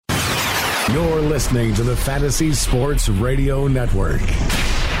You're listening to the Fantasy Sports Radio Network.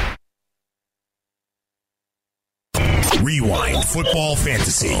 Rewind Football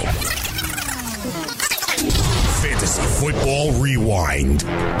Fantasy. Fantasy Football Rewind.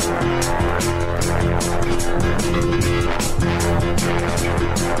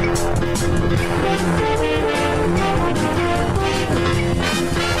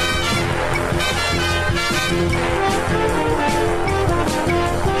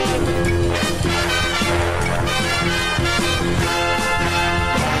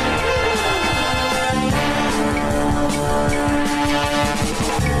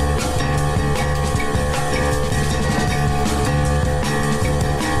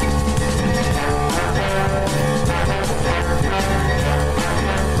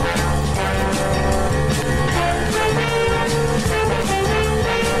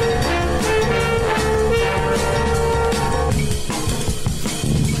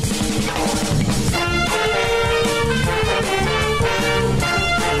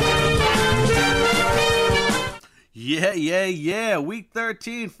 Yeah. Week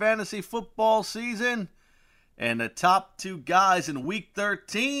 13 fantasy football season. And the top two guys in Week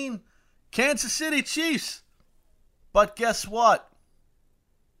 13, Kansas City Chiefs. But guess what?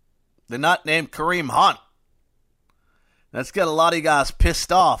 They're not named Kareem Hunt. That's got a lot of you guys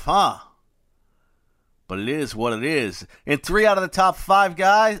pissed off, huh? But it is what it is. And two out of the top five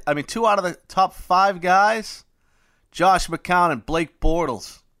guys, Josh McCown and Blake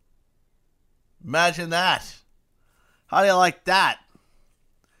Bortles. Imagine that. How do you like that?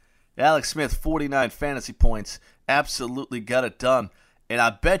 Alex Smith, 49 fantasy points. Absolutely got it done. And I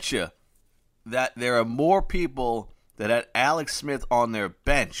bet you that there are more people that had Alex Smith on their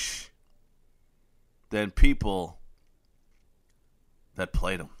bench than people that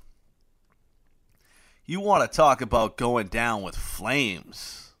played him. You want to talk about going down with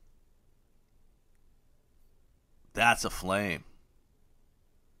flames. That's a flame.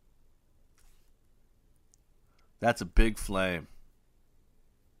 That's a big flame.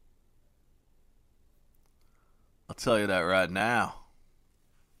 I'll tell you that right now.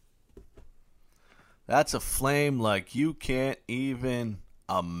 That's a flame like you can't even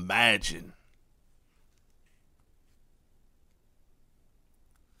imagine.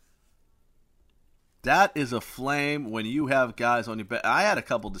 That is a flame when you have guys on your bench. I had a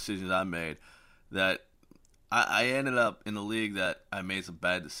couple decisions I made that I ended up in the league that I made some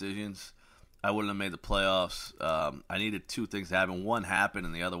bad decisions. I wouldn't have made the playoffs. I needed two things to happen. One happened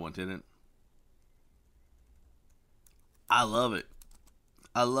and the other one didn't. I love it.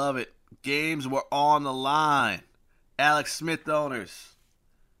 I love it. Games were on the line. Alex Smith owners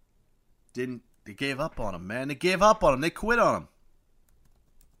they gave up on him, man. They gave up on him. They quit on him.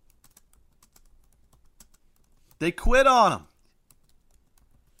 They quit on him.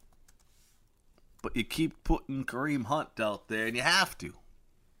 But you keep putting Kareem Hunt out there, and you have to.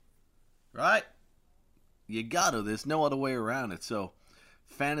 Right? You got to. There's no other way around it. So,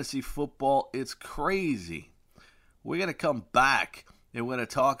 fantasy football, it's crazy. We're going to come back, and we're going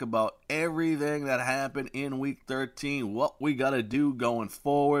to talk about everything that happened in Week 13, what we got to do going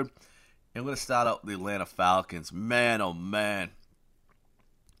forward. And we're going to start out with the Atlanta Falcons. Man, oh man.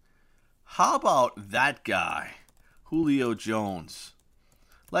 How about that guy, Julio Jones?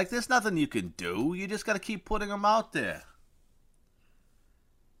 Like, there's nothing you can do. You just got to keep putting him out there.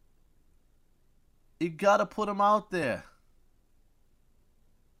 You got to put him out there.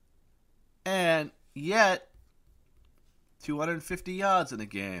 And yet, 250 yards in the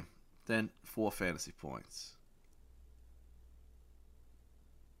game, then 4 fantasy points.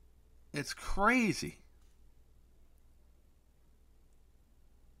 It's crazy.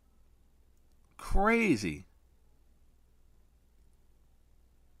 Crazy.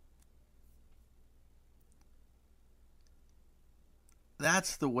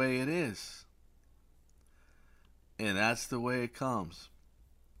 That's the way it is. And that's the way it comes.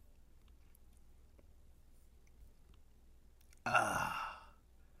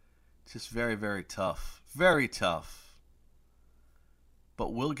 Just very, very tough. Very tough.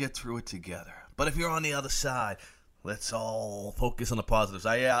 But we'll get through it together. But if you're on the other side, let's all focus on the positives.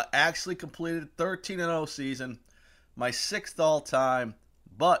 I actually completed a 13-0 season, my 6th all-time,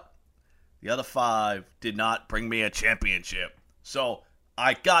 but the other 5 did not bring me a championship. So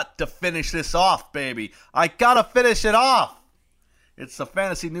I got to finish this off, baby. I got to finish it off. It's the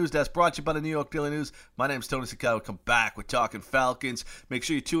Fantasy News Desk brought to you by the New York Daily News. My name's Tony Ciccarelli. We'll come back. We're talking Falcons. Make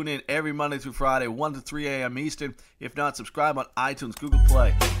sure you tune in every Monday through Friday, 1 to 3 a.m. Eastern. If not, subscribe on iTunes, Google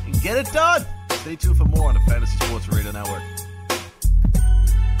Play, and get it done. Stay tuned for more on the Fantasy Sports Radio Network.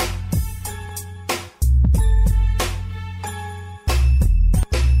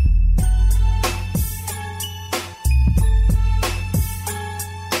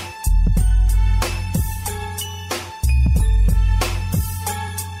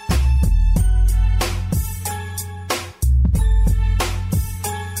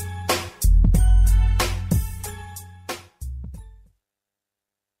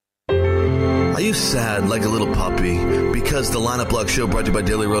 you sad like a little puppy? Because the Lineup Block Show, brought to you by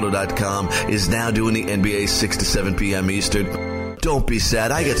DailyRoto.com, is now doing the NBA 6 to 7 p.m. Eastern. Don't be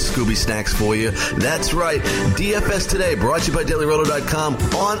sad. I got Scooby Snacks for you. That's right. DFS Today, brought to you by DailyRoto.com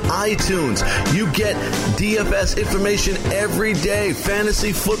on iTunes. You get DFS information every day.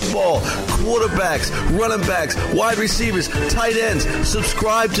 Fantasy football, quarterbacks, running backs, wide receivers, tight ends.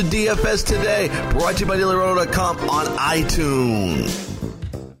 Subscribe to DFS Today, brought to you by DailyRoto.com on iTunes.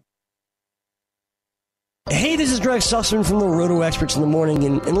 Hey, this is Greg Sussman from the Roto Experts in the Morning,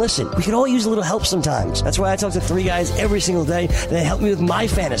 and listen, we could all use a little help sometimes. That's why I talk to 3 guys every single day, and they help me with my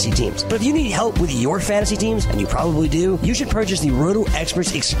fantasy teams. But if you need help with your fantasy teams, and you probably do, you should purchase the Roto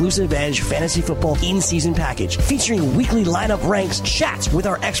Experts Exclusive Edge Fantasy Football In-Season Package, featuring weekly lineup ranks, chats with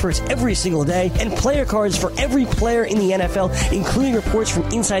our experts every single day, and player cards for every player in the NFL, including reports from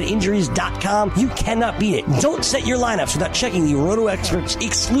InsideInjuries.com. You cannot beat it. Don't set your lineups without checking the Roto Experts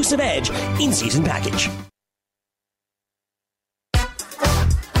Exclusive Edge In-Season Package.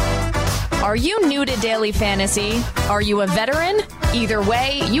 Are you new to daily fantasy? Are you a veteran? Either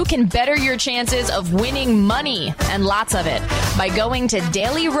way, you can better your chances of winning money, and lots of it, by going to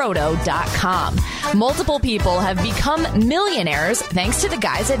dailyroto.com. Multiple people have become millionaires thanks to the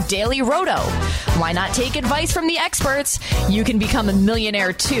guys at Daily Roto. Why not take advice from the experts? You can become a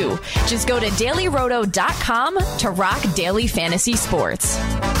millionaire too. Just go to dailyroto.com to rock daily fantasy sports.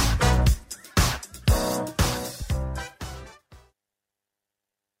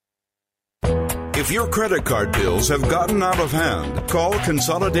 If your credit card bills have gotten out of hand, call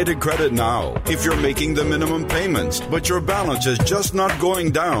Consolidated Credit now. If you're making the minimum payments, but your balance is just not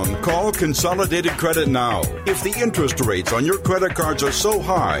going down, call Consolidated Credit now. If the interest rates on your credit cards are so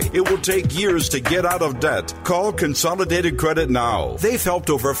high, it will take years to get out of debt, call Consolidated Credit now. They've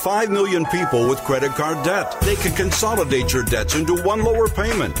helped over 5 million people with credit card debt. They can consolidate your debts into one lower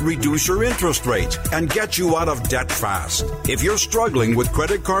payment, reduce your interest rates, and get you out of debt fast. If you're struggling with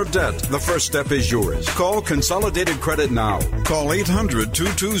credit card debt, the first step is yours. Call Consolidated Credit now. Call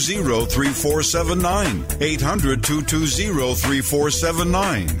 800-220-3479.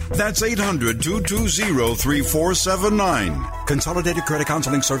 800-220-3479. That's 800-220-3479. Consolidated Credit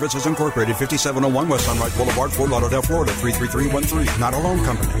Counseling Services Incorporated, 5701 West Sunrise Boulevard, Fort Lauderdale, Florida, 33313. Not a loan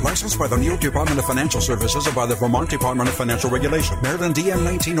company. Licensed by the New York Department of Financial Services and by the Vermont Department of Financial Regulation. Maryland DM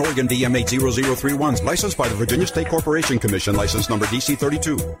 19, Oregon DM 80031. Licensed by the Virginia State Corporation Commission. License number DC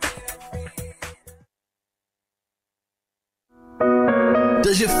 32.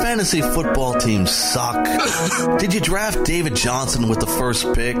 Does your fantasy football team suck? Did you draft David Johnson with the first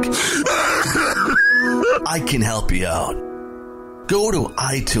pick? I can help you out. Go to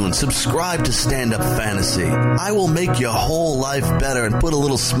iTunes, subscribe to Stand Up Fantasy. I will make your whole life better and put a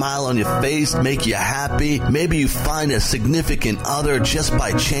little smile on your face, make you happy. Maybe you find a significant other just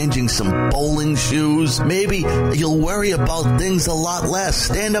by changing some bowling shoes. Maybe you'll worry about things a lot less.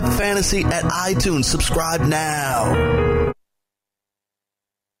 Stand Up Fantasy at iTunes. Subscribe now.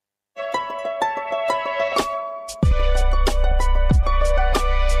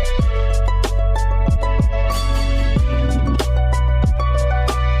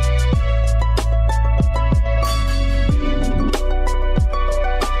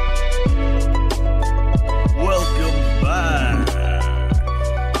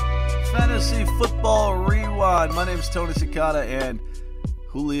 My name is Tony Cicada, and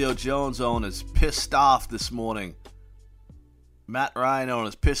Julio Jones is pissed off this morning. Matt Ryan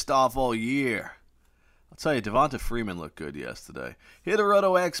is pissed off all year. I'll tell you, Devonta Freeman looked good yesterday. Here are the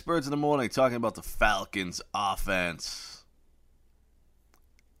Roto Experts in the Morning talking about the Falcons' offense.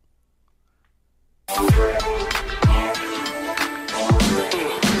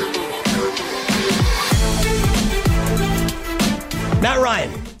 Matt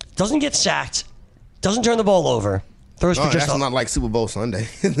Ryan doesn't get sacked. Doesn't turn the ball over. Throws for just that's not like Super Bowl Sunday.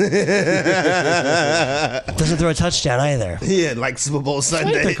 Doesn't throw a touchdown either. Yeah, like Super Bowl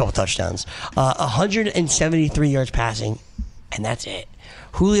Sunday. A couple touchdowns. 173 yards passing, and that's it.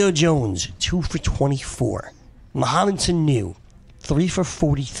 Julio Jones, 2 for 24. Mohamed Sanu, 3 for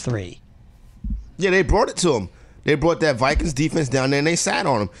 43. Yeah, they brought it to him. They brought that Vikings defense down there, and they sat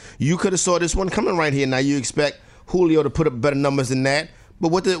on him. You could have saw this one coming right here. Now you expect Julio to put up better numbers than that. But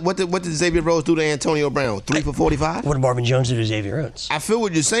what did Xavier Rhodes do to Antonio Brown? 3 for 45? What did Marvin Jones do to Xavier Rhodes? I feel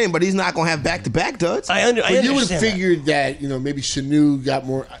what you're saying, but he's not going to have back-to-back duds. I understand. You would have figured that, maybe Sanu got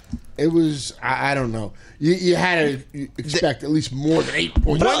more. It was, I don't know. You had to expect at least more than 8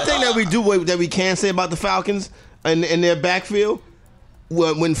 points. One thing that we can say about the Falcons and their backfield,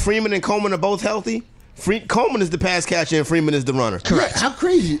 when Freeman and Coleman are both healthy, Coleman is the pass catcher and Freeman is the runner. Correct. How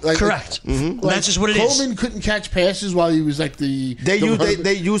crazy? Correct. That's just what it is. Coleman couldn't catch passes while he was like the. They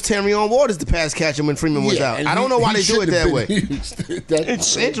used Terrion Ward as the pass catcher when Freeman was out. I don't know why they do it that way.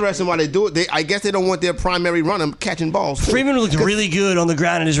 It's interesting why they do it. I guess they don't want their primary runner catching balls. Freeman looked really good on the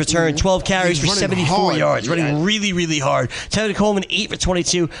ground in his return. 12 carries for 74 yards, running really, really hard. Tevin Coleman 8 for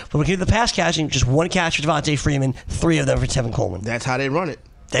 22. But when it came to the pass catching, just 1 catch for Devontae Freeman, 3 of them for Tevin Coleman. That's how they run it.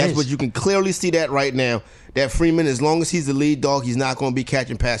 That's what you can clearly see that right now. That Freeman, as long as he's the lead dog, he's not going to be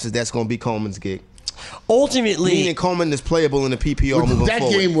catching passes. That's going to be Coleman's gig. Ultimately, meaning Coleman is playable in the PPR moving forward. That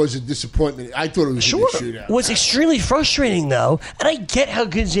game was a disappointment. I thought it was a shootout. What's extremely frustrating, though, and I get how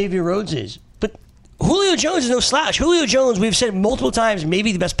good Xavier Rhodes is, but Julio Jones is no slouch. Julio Jones, we've said multiple times,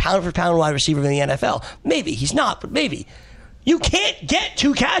 maybe the best pound-for-pound wide receiver in the NFL. Maybe. He's not, but maybe. You can't get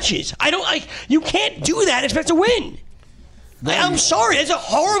 2 catches. You can't do that and expect to win. I'm sorry. That's a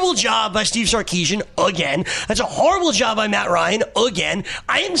horrible job by Steve Sarkisian again. That's a horrible job by Matt Ryan again.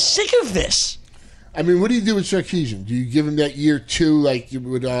 I am sick of this. I mean, what do you do with Sarkisian? Do you give him that year 2 like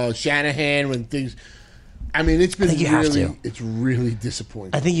with Shanahan when things? I mean, it's been it's really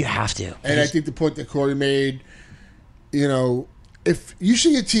disappointing. I think you have to. And I think the point that Corey made, if you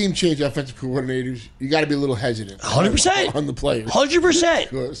see a team change offensive coordinators, you got to be a little hesitant. 100% on the players. 100%.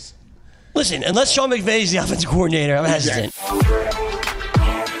 Because listen, unless Sean McVay is the offensive coordinator, I'm hesitant.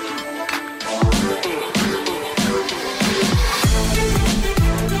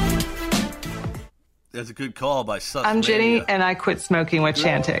 That's a good call by Sus. I'm Jenny, and I quit smoking with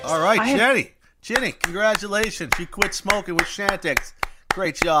Chantix. All right, Jenny, congratulations. You quit smoking with Chantix.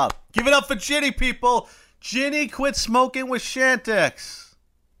 Great job. Give it up for Jenny, people. Jenny quit smoking with Chantix.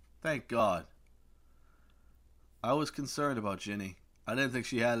 Thank God. I was concerned about Jenny. I didn't think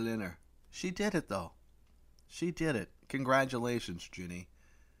she had it in her. She did it, though. She did it. Congratulations, Jenny.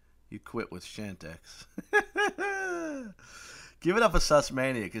 You quit with Chantix. Give it up for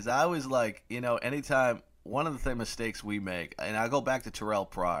Sussmania, because I was like, anytime, one of the mistakes we make, and I go back to Terrell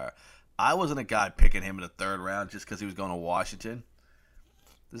Pryor, I wasn't a guy picking him in the 3rd round just because he was going to Washington.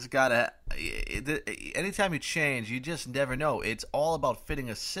 This guy, anytime you change, you just never know. It's all about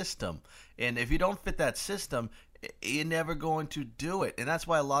fitting a system. And if you don't fit that system, you're never going to do it. And that's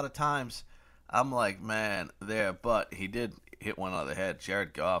why a lot of times I'm like, man, but he did hit one on the head.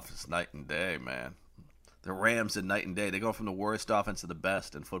 Jared Goff is night and day, man. The Rams are night and day. They go from the worst offense to the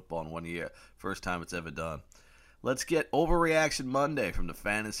best in football in 1 year. First time it's ever done. Let's get Overreaction Monday from the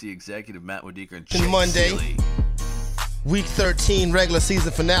fantasy executive Matt Modica and Jay Monday, Seeley. Week 13 regular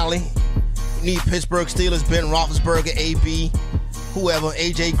season finale. You need Pittsburgh Steelers, Ben Roethlisberger, AB, whoever,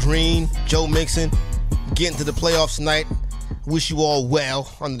 AJ Green, Joe Mixon, getting to the playoffs tonight. Wish you all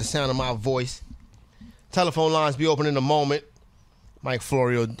well under the sound of my voice. Telephone lines be open in a moment. Mike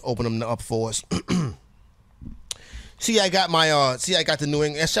Florio open them up for us. I got the New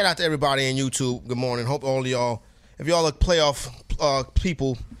England. Shout out to everybody on YouTube. Good morning. Hope all of y'all, if y'all are playoff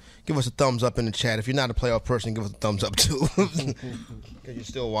people, give us a thumbs up in the chat. If you're not a playoff person, give us a thumbs up too, because you're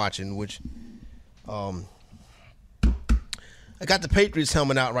still watching. I got the Patriots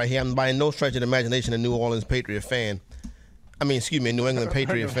helmet out right here. I'm by no stretch of the imagination a New Orleans Patriot fan. I mean, excuse me, a New England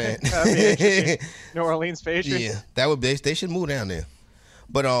Patriot fan. New Orleans Patriots. Yeah, that would be. They should move down there.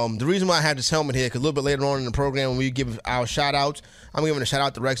 But the reason why I have this helmet here, because a little bit later on in the program when we give our shout-outs, I'm giving a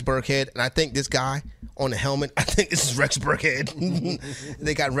shout-out to Rex Burkhead. And I think this guy on the helmet, I think this is Rex Burkhead.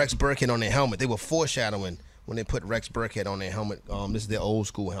 They got Rex Burkhead on their helmet. They were foreshadowing when they put Rex Burkhead on their helmet. This is their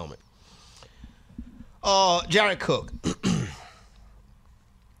old-school helmet. Jared Cook.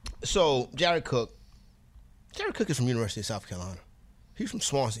 So, Jared Cook is from University of South Carolina. He's from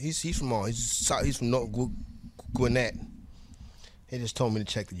Swansea. He's from Gwinnett. They just told me to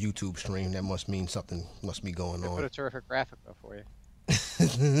check the YouTube stream. That must mean something must be going on. Put a terrific graphic up for you.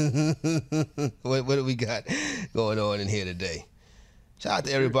 What do we got going on in here today? Shout out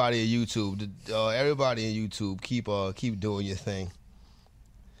to everybody on YouTube. Everybody on YouTube, keep doing your thing.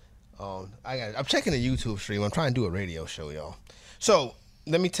 I'm checking the YouTube stream. I'm trying to do a radio show, y'all. So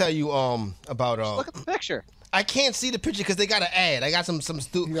let me tell you about. Just look at the picture. I can't see the picture because they got an ad. I got some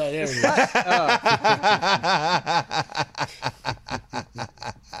stupid. No, there we go.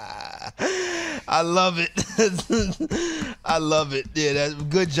 I love it. I love it. Yeah, that's a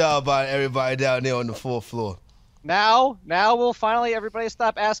good job by everybody down there on the 4th floor. Now will finally everybody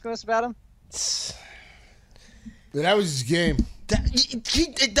stop asking us about him? That was his game.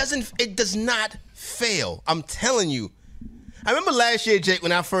 It does not fail. I'm telling you. I remember last year, Jake,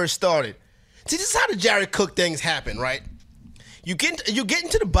 when I first started. See, this is how the Jared Cook things happen, right? You get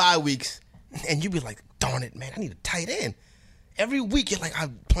into the bye weeks, and you be like, darn it, man, I need a tight end. every week you're like,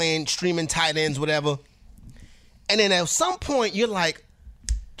 I'm playing, streaming tight ends, whatever. And then at some point you're like,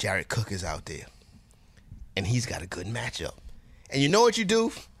 Jared Cook is out there. And he's got a good matchup. And you know what you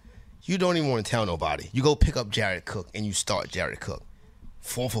do? You don't even want to tell nobody. You go pick up Jared Cook and you start Jared Cook.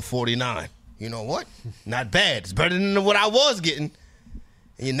 4 for 49. You know what? Not bad. It's better than what I was getting.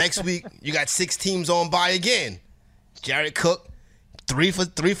 And next week, you got 6 teams on bye again. Jared Cook, 3 for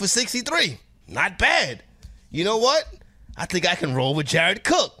 63. Not bad. You know what? I think I can roll with Jared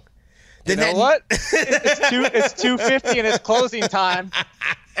Cook. Then you know what? It's 2:50 and it's closing time.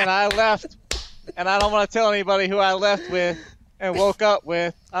 And I left. And I don't want to tell anybody who I left with and woke up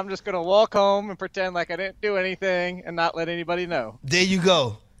with. I'm just going to walk home and pretend like I didn't do anything and not let anybody know. There you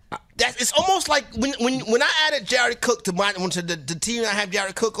go. It's almost like when I added Jared Cook to the team I have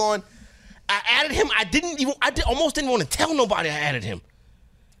Jared Cook on, I added him. I almost didn't want to tell nobody I added him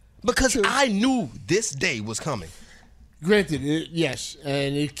because I knew this day was coming. Granted, yes,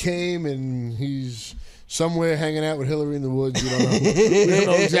 and it came, and he's somewhere hanging out with Hillary in the woods. We don't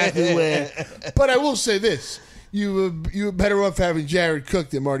know exactly where. But I will say this. You were better off having Jared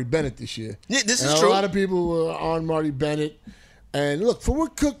Cook than Marty Bennett this year. Yeah, this is true. A lot of people were on Marty Bennett. And look, for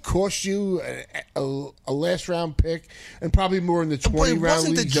what Cook cost you a last-round pick and probably more in the 20-round league. But it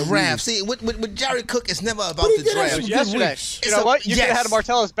wasn't the draft. See, with Jared Cook, it's never about the draft. Yesterday. You know what? You could have had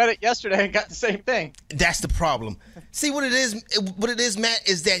Martellus Bennett yesterday and got the same thing. That's the problem. See, what it is, Matt,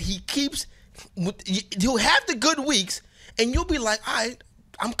 is that he keeps – he'll have the good weeks, and you'll be like, all right,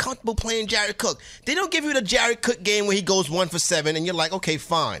 I'm comfortable playing Jared Cook. They don't give you the Jared Cook game where he goes 1 for 7, and you're like, okay,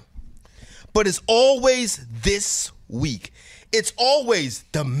 fine. But it's always this week. It's always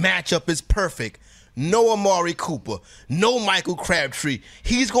the matchup is perfect. No Amari Cooper. No Michael Crabtree.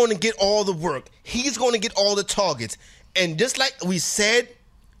 He's going to get all the work. He's going to get all the targets. And just like we said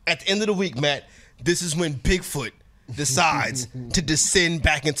at the end of the week, Matt, this is when Bigfoot decides to descend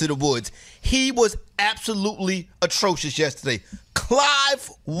back into the woods. He was absolutely atrocious yesterday. Clive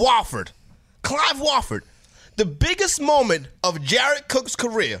Wofford. The biggest moment of Jared Cook's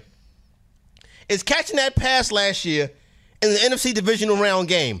career is catching that pass last year in the NFC divisional round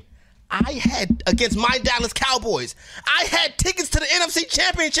game. I had, against my Dallas Cowboys, I had tickets to the NFC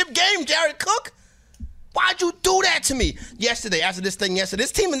championship game, Jared Cook. Why'd you do that to me yesterday, after this thing yesterday?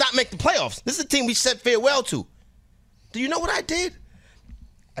 This team did not make the playoffs. This is a team we said farewell to. Do you know what I did?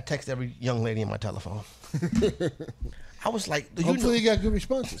 I texted every young lady on my telephone. I was like, hopefully you got good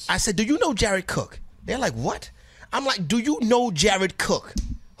responses. I said, do you know Jared Cook? They're like, what? I'm like, do you know Jared Cook?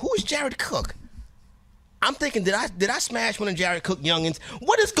 Who is Jared Cook? I'm thinking, did I smash one of Jared Cook youngins?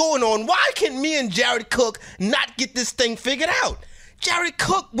 What is going on? Why can me and Jared Cook not get this thing figured out? Jared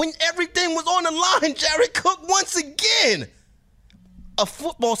Cook, when everything was on the line, Jared Cook once again. A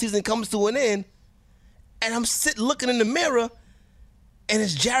football season comes to an end, and I'm looking in the mirror, and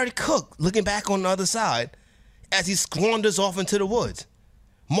it's Jared Cook looking back on the other side as he squanders off into the woods.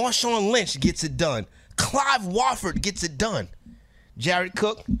 Marshawn Lynch gets it done. Clive Wofford gets it done. Jared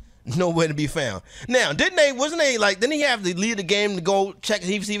Cook, nowhere to be found. Now, didn't he have to lead the game to go check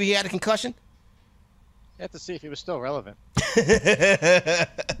see if he had a concussion? You have to see if he was still relevant. Look,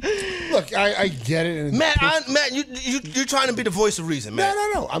 I get it. Matt, you're trying to be the voice of reason, man.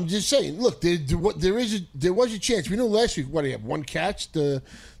 No. I'm just saying. Look, there was a chance. We know last week, he had 1 catch the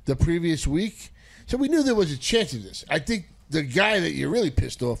previous week, so we knew there was a chance of this. I think the guy that you're really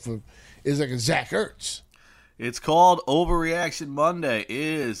pissed off of is like a Zach Ertz. It's called Overreaction Monday.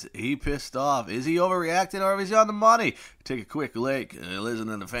 Is he pissed off? Is he overreacting, or is he on the money? Take a quick look. Listen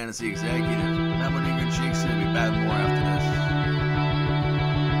to the Fantasy Executive. I'm going to Cheeks. We'll be back more after this.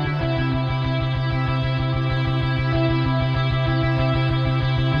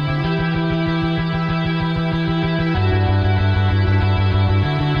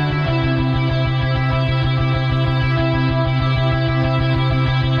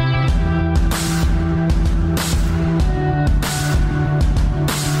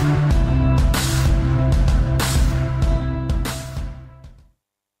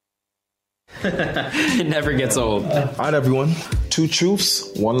 It never gets old. All right, everyone. 2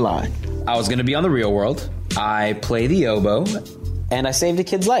 truths, 1 lie. I was going to be on The Real World. I play the oboe. And I saved a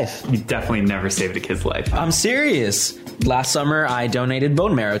kid's life. You definitely never saved a kid's life. I'm serious. Last summer, I donated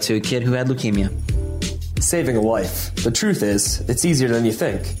bone marrow to a kid who had leukemia. Saving a life. The truth is, it's easier than you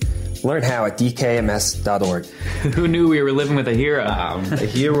think. Learn how at dkms.org. Who knew we were living with a hero? A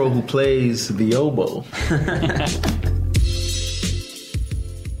hero who plays the oboe.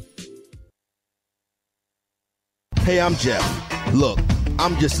 Hey, I'm Jeff. Look,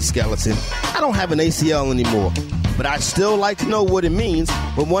 I'm just a skeleton. I don't have an ACL anymore, but I'd still like to know what it means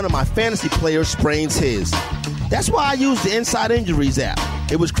when one of my fantasy players sprains his. That's why I use the Inside Injuries app.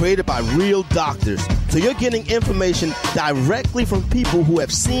 It was created by real doctors, so you're getting information directly from people who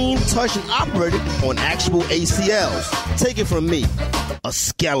have seen, touched, and operated on actual ACLs. Take it from me, a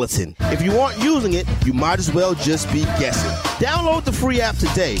skeleton. If you aren't using it, you might as well just be guessing. Download the free app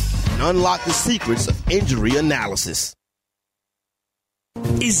today and unlock the secrets of injury analysis.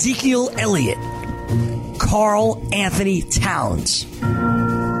 Ezekiel Elliott, Carl Anthony Towns,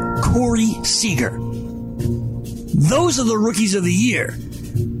 Corey Seager. Those are the rookies of the year,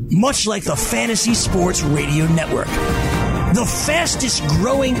 much like the Fantasy Sports Radio Network. The fastest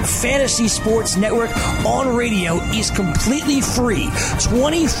growing fantasy sports network on radio is completely free,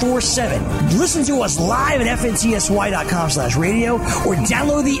 24/7. Listen to us live at fntsy.com/radio or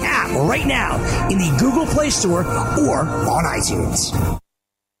download the app right now in the Google Play Store or on iTunes.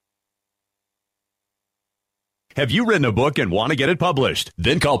 Have you written a book and want to get it published?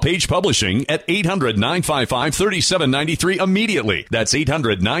 Then call Page Publishing at 800-955-3793 immediately. That's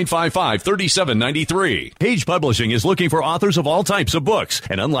 800-955-3793. Page Publishing is looking for authors of all types of books.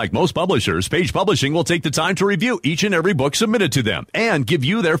 And unlike most publishers, Page Publishing will take the time to review each and every book submitted to them and give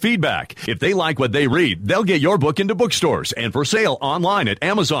you their feedback. If they like what they read, they'll get your book into bookstores and for sale online at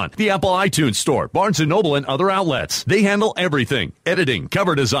Amazon, the Apple iTunes Store, Barnes & Noble, and other outlets. They handle everything: editing,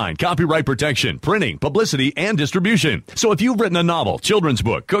 cover design, copyright protection, printing, publicity, and distribution. So if you've written a novel, children's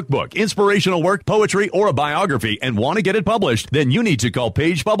book, cookbook, inspirational work, poetry, or a biography and want to get it published, then you need to call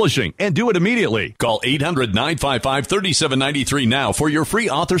Page Publishing and do it immediately. Call 800-955-3793 now for your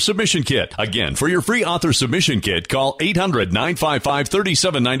free author submission kit. Again, for your free author submission kit, call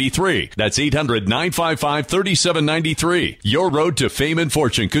 800-955-3793. That's 800-955-3793. Your road to fame and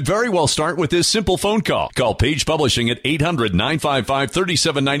fortune could very well start with this simple phone call. Call Page Publishing at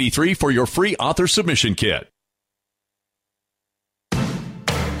 800-955-3793 for your free author submission kit.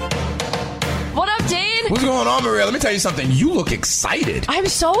 What up, Dane? What's going on, Maria? Let me tell you something. You look excited. I'm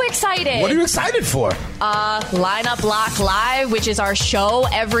so excited. What are you excited for? Lineup Block Live, which is our show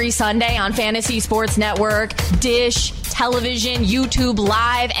every Sunday on Fantasy Sports Network, Dish, television, YouTube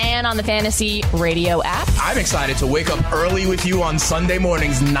Live, and on the Fantasy Radio app. I'm excited to wake up early with you on Sunday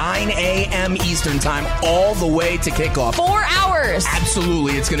mornings, 9 a.m. Eastern Time, all the way to kickoff. 4 hours.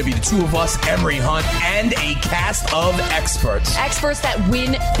 Absolutely. It's going to be the two of us, Emery Hunt, and a cast of experts. Experts that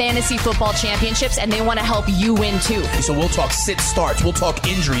win fantasy football championships, and they want to help you win, too. So we'll talk sit starts, we'll talk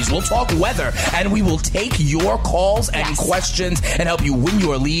injuries, we'll talk weather, and we will take your calls and questions and help you win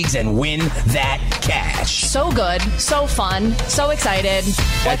your leagues and win that cash. So good. So fun. So excited.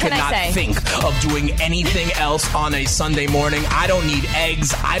 What can I say? I cannot think of doing anything else on a Sunday morning. I don't need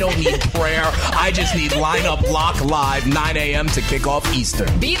eggs. I don't need prayer. I just need Lineup Block Live, 9 a.m. to kick off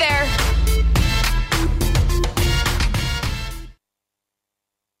Eastern. Be there.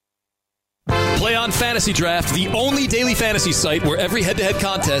 Play on Fantasy Draft, the only daily fantasy site where every head-to-head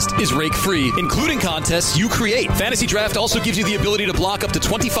contest is rake-free, including contests you create. Fantasy Draft also gives you the ability to block up to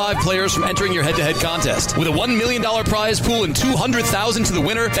 25 players from entering your head-to-head contest. With a $1 million prize pool and $200,000 to the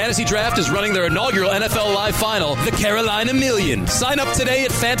winner, Fantasy Draft is running their inaugural NFL Live Final, the Carolina Million. Sign up today at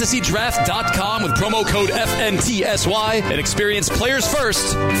fantasydraft.com with promo code FNTSY and experience players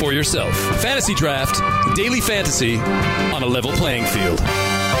first for yourself. Fantasy Draft, daily fantasy on a level playing field.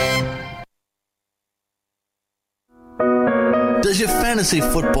 Does your fantasy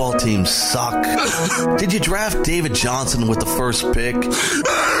football team suck? Did you draft David Johnson with the first pick?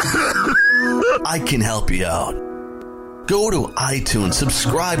 I can help you out. Go to iTunes,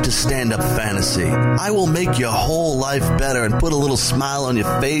 subscribe to Stand Up Fantasy. I will make your whole life better and put a little smile on your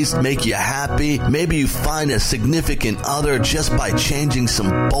face, make you happy. Maybe you find a significant other just by changing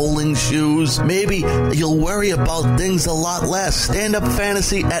some bowling shoes. Maybe you'll worry about things a lot less. Stand Up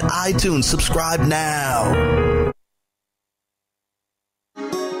Fantasy at iTunes. Subscribe now.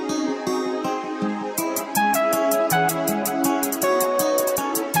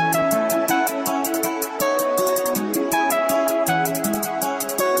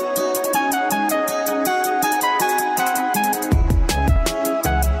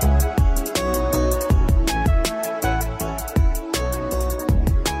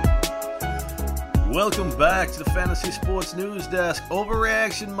 Welcome back to the Fantasy Sports News Desk.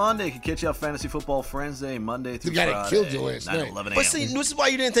 Overreaction Monday. You can catch you on Fantasy Football Wednesday, Monday through Friday. You got it killed you last night. 11 But see, this is why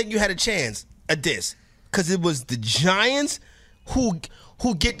you didn't think you had a chance at this. Because it was the Giants who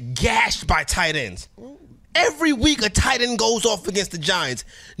get gashed by tight ends. Every week a tight end goes off against the Giants.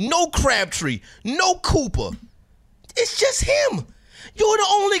 No Crabtree, no Cooper. It's just him. You're the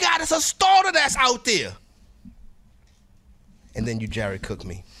only guy that's a starter that's out there. And then you Jared Cook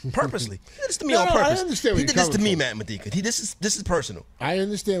me. Purposely. He did this to me on purpose. I understand where he did this to me, Matt Medika. This is personal. I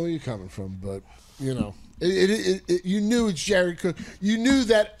understand where you're coming from, but, you know. You knew it's Jared Cook. You knew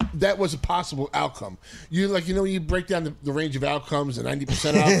that was a possible outcome. You you break down the range of outcomes, the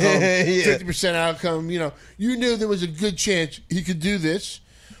 90% outcome, 50% outcome. You knew there was a good chance he could do this,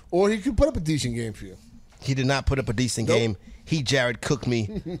 or he could put up a decent game for you. He did not put up a decent game. He Jared Cooked me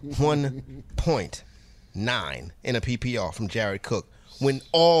 1.9 in a PPR from Jared Cook. When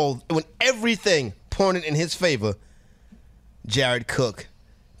everything pointed in his favor, Jared Cook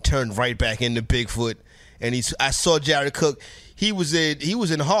turned right back into Bigfoot. And I saw Jared Cook. He was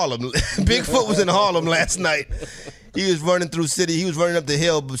in Harlem. Bigfoot was in Harlem last night. He was running through City. He was running up the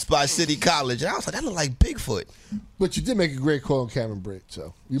hill by City College. And I was like, that looked like Bigfoot. But you did make a great call on Cameron Brate.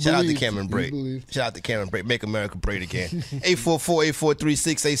 So Shout out to Cameron Brate. Shout out to Cameron Brate. Make America great again.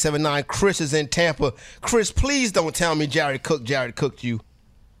 844-843-6879. Chris is in Tampa. Chris, please don't tell me Jared cooked you.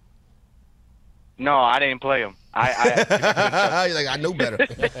 No, I didn't play him. You're like, I know better.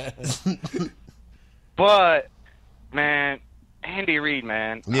 But man, Andy Reid,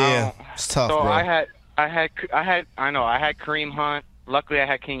 man. Yeah, it's tough, so bro. I had Kareem Hunt. Luckily, I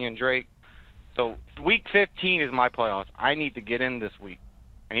had Kenyon Drake. So week 15 is my playoffs. I need to get in this week.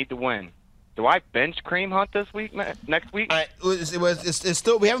 I need to win. Do I bench Kareem Hunt this week? Next week? It's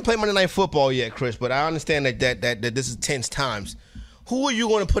still. We haven't played Monday Night Football yet, Chris. But I understand that this is tense times. Who are you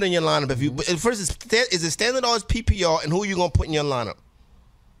going to put in your lineup? First, is it standard or is PPR? And who are you going to put in your lineup?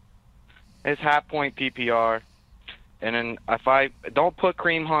 It's half-point PPR. And then if I don't put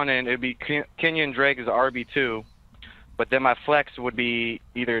Kareem Hunt in, it would be Kenyon Drake as RB2. But then my flex would be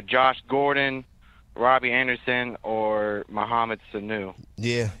either Josh Gordon, Robbie Anderson, or Mohamed Sanu.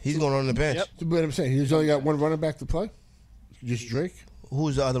 Yeah, he's going on the bench. Yep. But I'm saying he's only got one running back to play. Just Drake.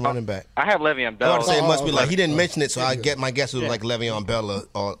 Who's the other running back? I have Le'Veon Bell. I was about to say it must be like he didn't mention it, so my guess was like Le'Veon Bell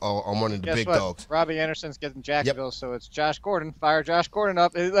or one of the big dogs. Robbie Anderson's getting Jacksonville, so it's Josh Gordon. Fire Josh Gordon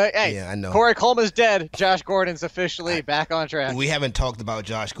up. Hey, yeah, I know. Corey Coleman's dead. Josh Gordon's officially back on track. We haven't talked about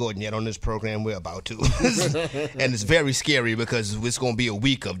Josh Gordon yet on this program. We're about to. And it's very scary because it's going to be a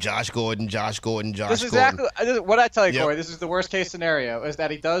week of Josh Gordon. This is exactly what I tell you, Corey. This is the worst case scenario, is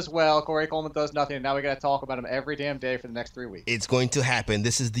that he does well, Corey Coleman does nothing, and now we got to talk about him every damn day for the next 3 weeks. It's going to happen.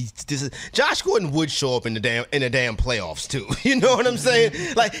 This is Josh Gordon would show up in the damn playoffs too. You know what I'm saying?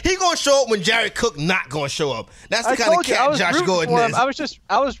 Like he gonna show up when Jared Cook not gonna show up. That's the kind of cat Josh Gordon is.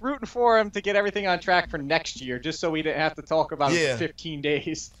 I was rooting for him to get everything on track for next year, just so we didn't have to talk about it for 15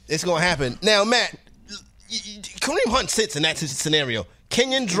 days. It's gonna happen. Now, Matt, Kareem Hunt sits in that scenario.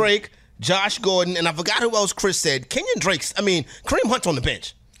 Kenyon Drake, Josh Gordon, and I forgot who else Chris said. Kareem Hunt's on the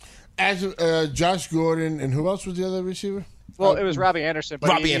bench. As Josh Gordon, and who else was the other receiver? Well, it was Robbie Anderson. But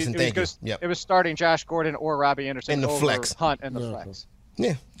Robbie Anderson, thank you. It was starting Josh Gordon or Robbie Anderson in the over flex. Hunt and the flex.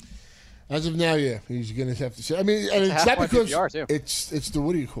 Yeah. As of now, yeah, he's going to have to say. I mean, and it's not because it's the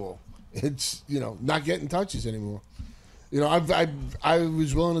what do you call? It's not getting touches anymore. I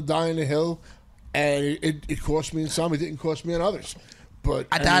was willing to die on the hill, and it cost me in some. It didn't cost me on others. But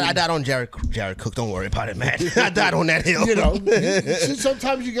I died on Jared Cook. Don't worry about it, man. I died on that hill.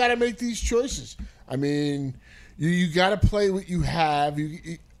 Sometimes you got to make these choices. I mean. You got to play what you have.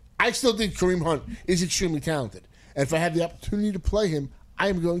 I still think Kareem Hunt is extremely talented. And if I have the opportunity to play him, I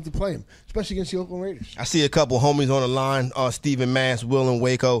am going to play him, especially against the Oakland Raiders. I see a couple homies on the line, Stephen Mass, Will, and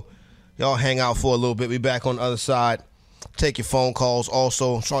Waco. Y'all hang out for a little bit. Be back on the other side. Take your phone calls.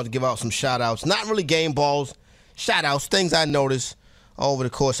 Also, I'm trying to give out some shout-outs. Not really game balls, shout-outs, things I noticed over the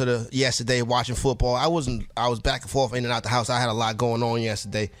course of yesterday watching football. I was back and forth in and out the house. I had a lot going on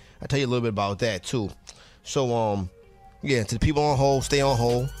yesterday. I'll tell you a little bit about that, too. So, to the people on hold, stay on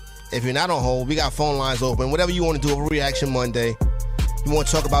hold. If you're not on hold, we got phone lines open. Whatever you want to do, Reaction Monday. You want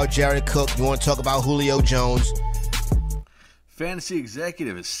to talk about Jared Cook. You want to talk about Julio Jones. Fantasy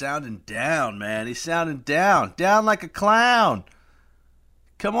executive is sounding down, man. He's sounding down. Down like a clown.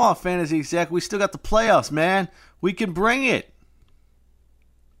 Come on, fantasy exec. We still got the playoffs, man. We can bring it.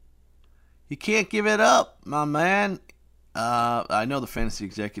 You can't give it up, my man. I know the fantasy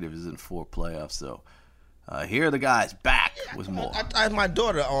executive is in 4 playoffs, though. Here are the guys back with more. I my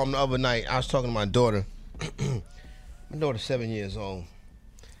daughter the other night. I was talking to my daughter. My daughter's 7 years old.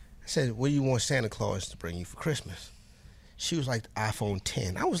 I said, "What do you want Santa Claus to bring you for Christmas?" She was like, the iPhone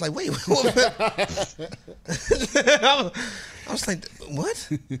 10. I was like, wait. I was like, what?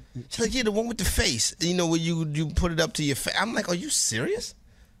 She's like, yeah, the one with the face. Where you put it up to your face. I'm like, are you serious?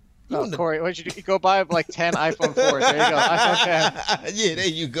 Oh, Corey, what did you do? You go buy like 10 iPhone 4s. There you go, iPhone 10. Yeah, there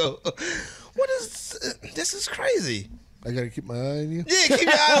you go. This is crazy. I got to keep my eye on you? Yeah, keep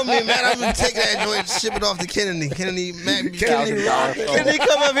your eye on me, man. I'm going to take that joint and ship it off to Kennedy. Kennedy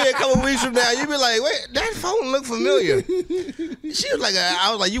come up here a couple weeks from now. You be like, wait, that phone look familiar. She was like,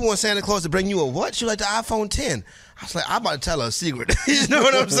 I was like, you want Santa Claus to bring you a what? She was like, the iPhone 10. I was like, I'm about to tell her a secret. You know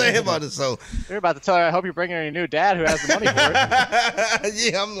what I'm saying about it? So you're about to tell her, I hope you're bringing her a new dad who has the money for it.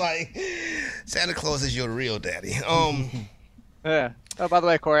 Yeah, I'm like, Santa Claus is your real daddy. Yeah. Oh, by the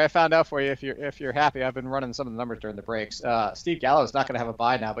way, Corey, I found out for you if you're happy. I've been running some of the numbers during the breaks. Steve Gallo is not going to have a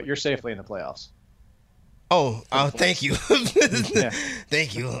bye now, but you're safely in the playoffs. Oh, thank you.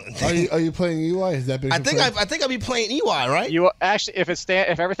 Thank you. Are you playing EY? Is that big? I think I'll be playing EY, right? You actually,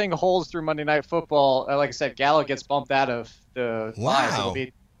 if everything holds through Monday Night Football, like I said, Gallo gets bumped out of the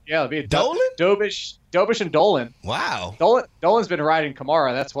buys. It'll be Dolan, Dobish, and Dolan. Wow. Dolan's been riding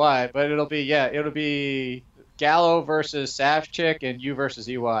Kamara, that's why. But it'll be Gallo versus Savchik and you versus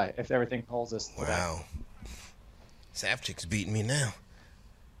EY if everything holds us. Wow. Savchik's beating me now.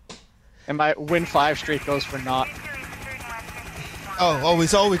 And my win 5 streak goes for naught. We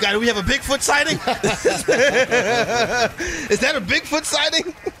have a Bigfoot sighting? Is that a Bigfoot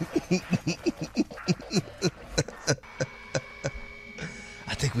sighting?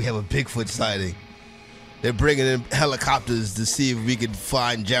 I think we have a Bigfoot sighting. They're bringing in helicopters to see if we can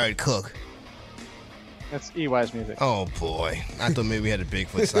find Jared Cook. That's EY's music. Oh boy, I thought maybe we had a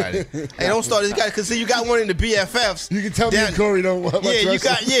Bigfoot sighting. Hey, don't start this guy because see, you got one in the BFFs. You can tell me and Corey don't want. Yeah, you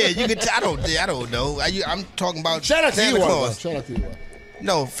got. Yeah, you can. I don't know. I'm talking about shout out Santa to Claus. Shout out to EY.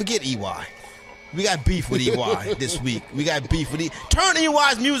 No, forget EY. We got beef with EY this week. We got beef with EY. Turn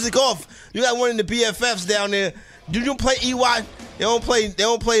EY's music off. You got one in the BFFs down there. Do you play EY? They don't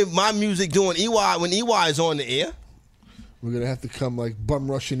play my music doing EY when EY is on the air. We're going to have to come like bum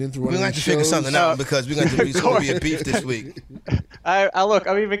rushing into one of these shows. We're going to have to figure something out because we're going to be a beef this week.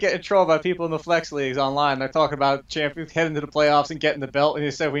 I'm even getting trolled by people in the flex leagues online. They're talking about champions heading to the playoffs and getting the belt. And they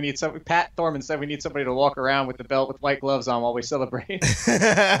said Pat Thorman said we need somebody to walk around with the belt with white gloves on while we celebrate.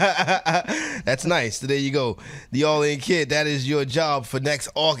 That's nice. So there you go. The All-In Kid, that is your job for next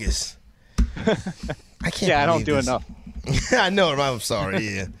August. I can't I don't do enough. I know, I'm sorry.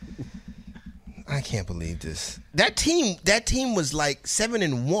 Yeah. I can't believe this. That team was like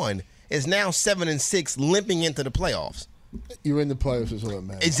 7-1, is now 7-6, limping into the playoffs. You're in the playoffs is all that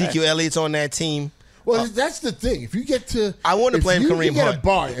matters. Ezekiel Elliott's on that team. Well, that's the thing. If you get to, I want to blame Kareem Hunt. Get a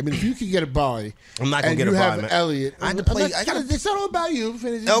bye. I mean, if you can get a bye, I'm not gonna get a bye, man. Elliott. I had to play. It's not all about you.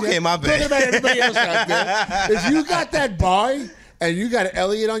 Okay, my bad. Talking about everybody else out there. If you got that bye and you got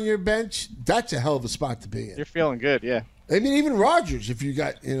Elliott on your bench, that's a hell of a spot to be in. You're feeling good, yeah. I mean, even Rodgers, if you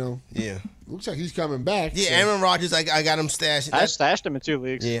got, yeah, looks like he's coming back. Yeah, so. Aaron Rodgers, I got him stashed. I stashed him in 2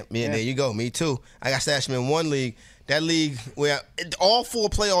 leagues. Yeah, there you go. Me too. I got stashed him in 1 league. That league where all 4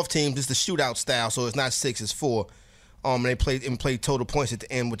 playoff teams, it's the shootout style, so it's not 6, it's 4. And they played total points at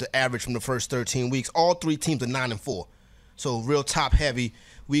the end with the average from the first 13 weeks. All 3 teams are 9-4, so real top heavy.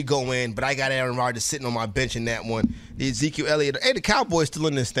 We go in, but I got Aaron Rodgers sitting on my bench in that one. The Ezekiel Elliott, the Cowboys still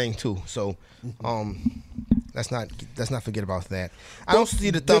in this thing too. So, let's not forget about that. I don't see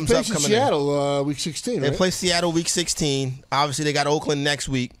the thumbs up coming Seattle, week 16, right? They play Seattle week 16. Obviously, they got Oakland next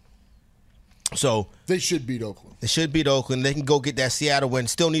week. So they should beat Oakland. They should beat Oakland. They can go get that Seattle win.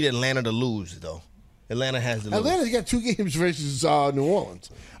 Still need Atlanta to lose, though. Atlanta has to lose. Atlanta's got 2 games versus New Orleans.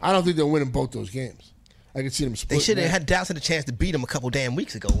 I don't think they'll win in both those games. I can see them split. They should have had Dallas had a chance to beat them a couple damn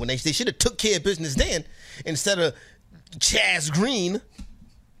weeks ago. When they should have took care of business then instead of Chaz Green.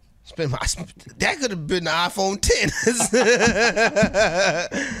 That could have been the iPhone 10.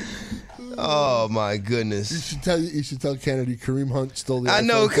 Oh my goodness! You should tell Kennedy Kareem Hunt stole the iPhone. I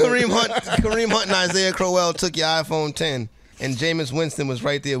know Kareem Hunt and Isaiah Crowell took your iPhone 10, and Jameis Winston was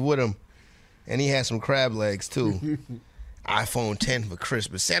right there with him, and he had some crab legs too. iPhone 10 for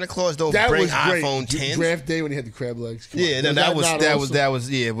Christmas. Santa Claus don't bring iPhone 10. Draft day when he had the crab legs. Come on. That was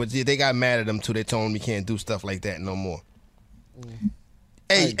but they got mad at him too. They told him you can't do stuff like that no more.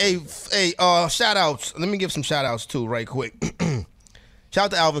 Hey, shout outs. Let me give some shout outs too, right quick. Shout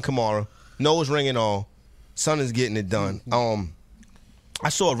out to Alvin Kamara. Nose ring and all. Son is getting it done. I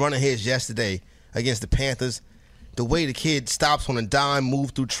saw a run of his yesterday against the Panthers. The way the kid stops on a dime,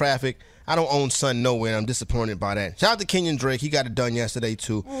 moves through traffic. I don't own Son nowhere. I'm disappointed by that. Shout out to Kenyon Drake. He got it done yesterday,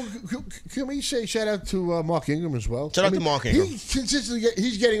 too. Well, can we say shout out to Mark Ingram as well? Shout out to Mark Ingram.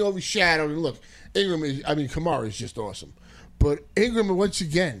 He's getting overshadowed. And look, Kamara is just awesome. But Ingram, once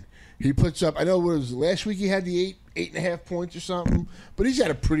again, he puts up, I know it was last week he had the 8.5 points or something, but he's had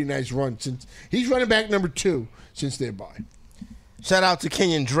a pretty nice run since he's running back number 2 since their bye. Shout out to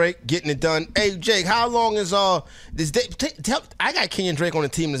Kenyon Drake getting it done. Hey, Jake, how long is this day? I got Kenyon Drake on the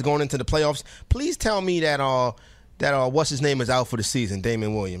team that's going into the playoffs. Please tell me that that what's his name is out for the season,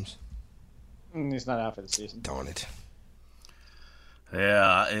 Damon Williams. He's not out for the season. Darn it.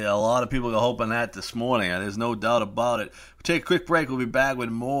 Yeah, a lot of people are hoping that this morning. There's no doubt about it. We'll take a quick break. We'll be back with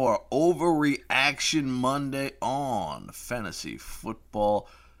more Overreaction Monday on Fantasy Football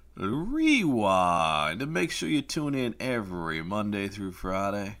Rewind. And make sure you tune in every Monday through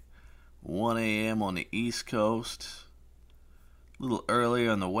Friday, 1 a.m. on the East Coast, a little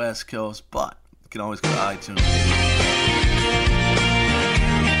earlier on the West Coast, but you can always go to iTunes.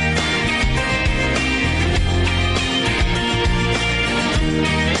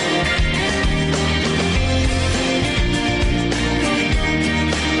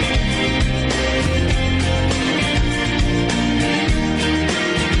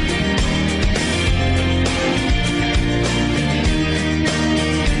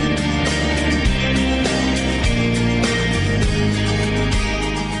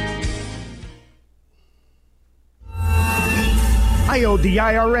 I owed the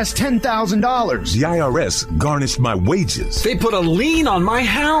IRS $10,000. The IRS garnished my wages. They put a lien on my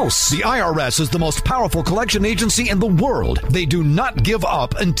house. The IRS is the most powerful collection agency in the world. They do not give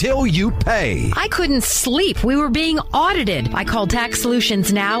up until you pay. I couldn't sleep. We were being audited. I called Tax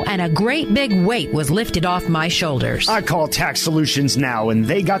Solutions Now, and a great big weight was lifted off my shoulders. I called Tax Solutions Now, and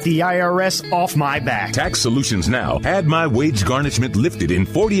they got the IRS off my back. Tax Solutions Now had my wage garnishment lifted in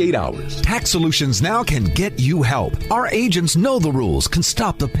 48 hours. Tax Solutions Now can get you help. Our agents know the rules, can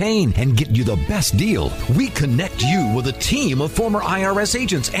stop the pain, and get you the best deal. We connect you with a team of former IRS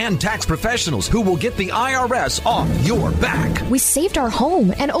agents and tax professionals who will get the IRS off your back. We saved our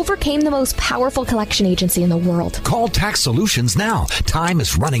home and overcame the most powerful collection agency in the world. Call Tax Solutions now. Time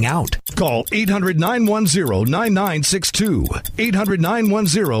is running out. Call 800-910-9962.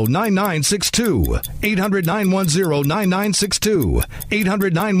 800-910-9962. 800-910-9962.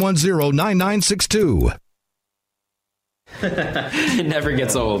 800-910-9962. It never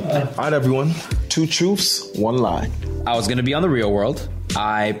gets old. All right, everyone. 2 truths, 1 lie. I was going to be on The Real World.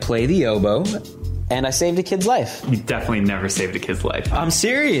 I play the oboe. And I saved a kid's life. You definitely never saved a kid's life. I'm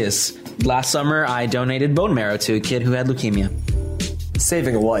serious. Last summer, I donated bone marrow to a kid who had leukemia.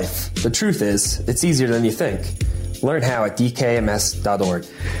 Saving a life. The truth is, it's easier than you think. Learn how at dkms.org.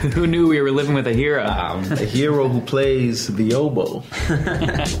 Who knew we were living with a hero? A hero who plays the oboe.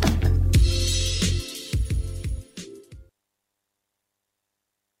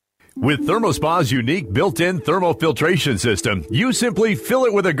 With ThermoSpa's unique built-in thermofiltration system, you simply fill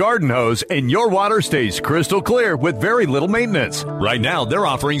it with a garden hose and your water stays crystal clear with very little maintenance. Right now, they're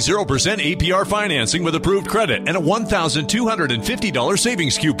offering 0% APR financing with approved credit and a $1,250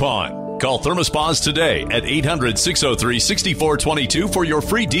 savings coupon. Call ThermoSpas today at 800-603-6422 for your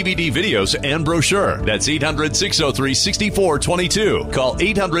free DVD videos and brochure. That's 800-603-6422. Call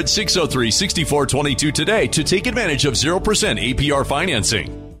 800-603-6422 today to take advantage of 0% APR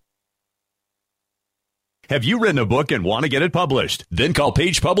financing. Have you written a book and want to get it published? Then call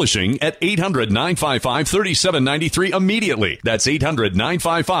Page Publishing at 800-955-3793 immediately. That's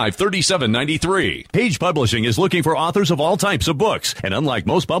 800-955-3793. Page Publishing is looking for authors of all types of books. And unlike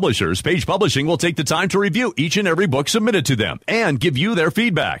most publishers, Page Publishing will take the time to review each and every book submitted to them and give you their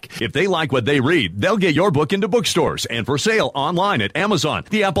feedback. If they like what they read, they'll get your book into bookstores and for sale online at Amazon,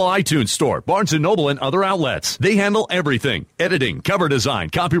 the Apple iTunes Store, Barnes & Noble, and other outlets. They handle everything: editing, cover design,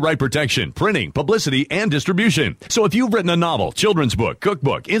 copyright protection, printing, publicity, and distribution. So if you've written a novel, children's book,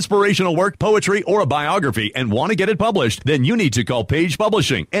 cookbook, inspirational work, poetry, or a biography and want to get it published, then you need to call Page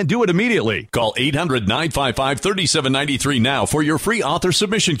Publishing and do it immediately. Call 800-955-3793 now for your free author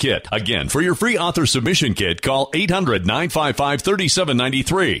submission kit. Again, for your free author submission kit, call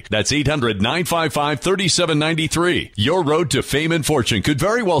 800-955-3793. That's 800-955-3793. Your road to fame and fortune could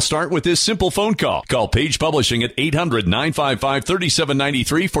very well start with this simple phone call. Call Page Publishing at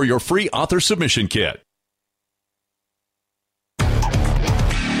 800-955-3793 for your free author submission kit.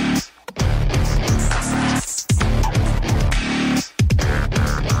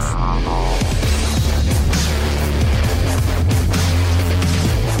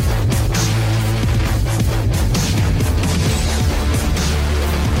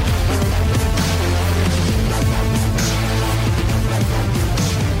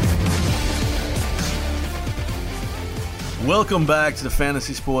 Welcome back to the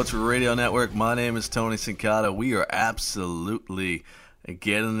Fantasy Sports Radio Network. My name is Tony Sincata. We are absolutely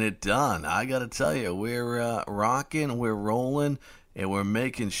getting it done. I got to tell you, we're rocking, we're rolling, and we're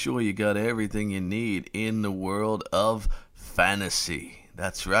making sure you got everything you need in the world of fantasy.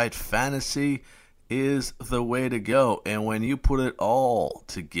 That's right, fantasy is the way to go. And when you put it all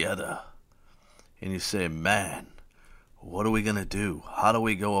together and you say, man, what are we going to do? How do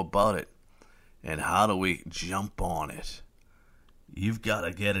we go about it? And how do we jump on it? You've got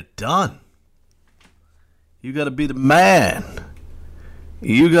to get it done. You got to be the man.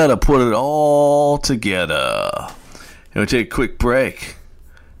 You got to put it all together. And we'll take a quick break.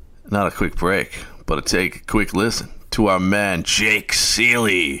 Not a quick break, but take a quick listen to our man Jake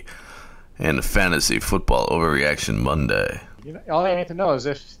Seeley and the Fantasy Football Overreaction Monday. All you need to know is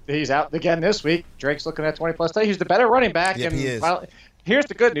if he's out again this week, Drake's looking at 20-plus touchdowns. He's the better running back. Yep, and he is. Here's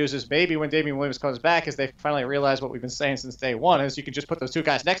the good news is maybe when Damian Williams comes back is they finally realize what we've been saying since day one is you can just put those two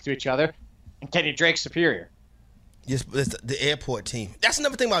guys next to each other and Kenny Drake's superior. Yes, it's the airport team. That's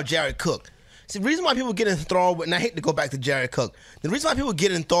another thing about Jared Cook. See, the reason why people get enthralled with, and I hate to go back to Jared Cook, the reason why people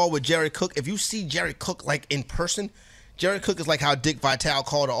get enthralled with Jared Cook, if you see Jared Cook like in person, Jared Cook is like how Dick Vitale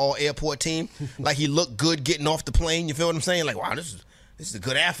called the all-airport team. Like he looked good getting off the plane. You feel what I'm saying? Like, wow, this is a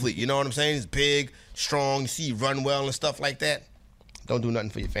good athlete. You know what I'm saying? He's big, strong. You see he run well and stuff like that. Don't do nothing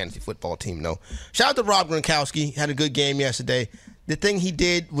for your fantasy football team, no. Shout out to Rob Gronkowski. Had a good game yesterday. The thing he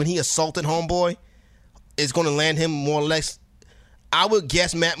did when he assaulted homeboy is going to land him more or less. I would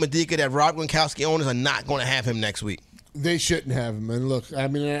guess, Matt Medica, that Rob Gronkowski owners are not going to have him next week. They shouldn't have him. And look, I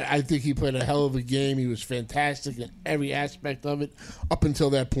mean, I think he played a hell of a game. He was fantastic in every aspect of it up until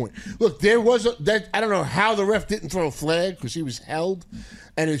that point. Look, there was I don't know how the ref didn't throw a flag because he was held,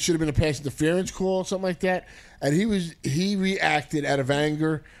 and it should have been a pass interference call or something like that. And he reacted out of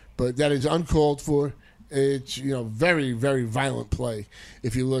anger, but that is uncalled for. It's very, very violent play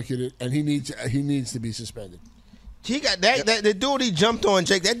if you look at it, and he needs to be suspended. He got that the dude he jumped on,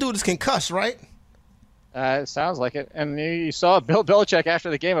 Jake. That dude is concussed, right? It sounds like it. And you saw Bill Belichick after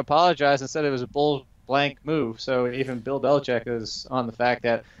the game apologize and said it was a bull blank move. So even Bill Belichick is on the fact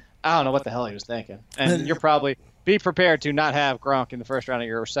that I don't know what the hell he was thinking. And you're probably be prepared to not have Gronk in the first round of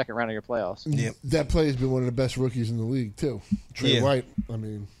your or second round of your playoffs. Yeah, that play has been one of the best rookies in the league too. Trey White. I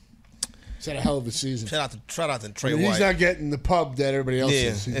mean, he's had a hell of a season. Shout out to Trey White. He's not getting the pub that everybody else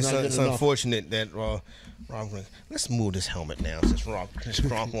is. It's unfortunate that Rob. Let's move this helmet now since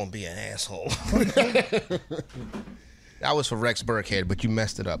Gronk won't be an asshole. That was for Rex Burkhead, but you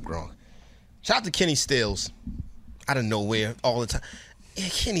messed it up, Gronk. Shout out to Kenny Stills. Out of nowhere, all the time. Yeah,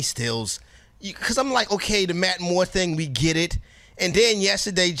 Kenny Stills. Because I'm like, okay, the Matt Moore thing, we get it. And then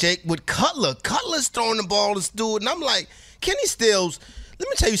yesterday, Jake, with Cutler's throwing the ball to this dude. And I'm like, Kenny Stills, let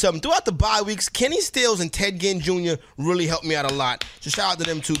me tell you something. Throughout the bye weeks, Kenny Stills and Ted Ginn Jr. really helped me out a lot. So shout out to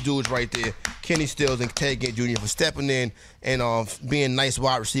them two dudes right there, Kenny Stills and Ted Ginn Jr. for stepping in and being nice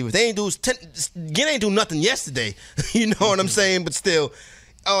wide receivers. Ginn ain't do nothing yesterday. You know what I'm saying? But still,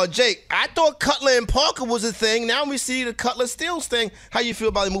 Jake, I thought Cutler and Parker was a thing. Now we see the Cutler-Stills thing. How you feel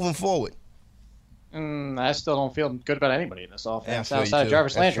about it moving forward? I still don't feel good about anybody in this offense outside of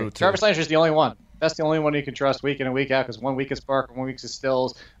Jarvis Landry. Jarvis Landry's the only one. That's the only one you can trust week in and week out because 1 week is Parker, 1 week is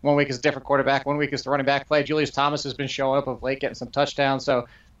Stills, 1 week is a different quarterback, 1 week is the running back play. Julius Thomas has been showing up of late, getting some touchdowns. So,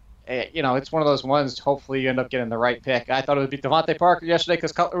 it's one of those ones. Hopefully you end up getting the right pick. I thought it would be Devontae Parker yesterday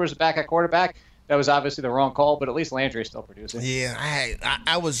because Cutler was back at quarterback. That was obviously the wrong call, but at least Landry is still producing. Yeah,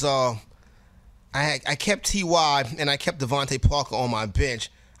 I kept T.Y. and I kept Devontae Parker on my bench.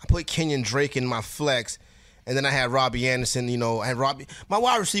 I put Kenyon Drake in my flex. And then I had Robbie Anderson, I had my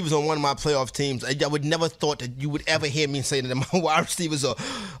wide receivers on one of my playoff teams. I would never thought that you would ever hear me say that my wide receivers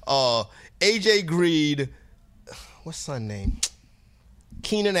are A.J. Greed, what's son name?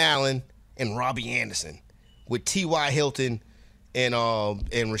 Keenan Allen and Robbie Anderson. With T.Y. Hilton and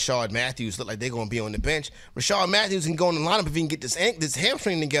Rashard Matthews look like they're going to be on the bench. Rashard Matthews can go in the lineup if he can get this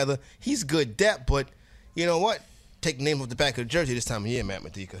hamstring together. He's good depth, but you know what? Take the name off the back of the jersey this time of year, Matt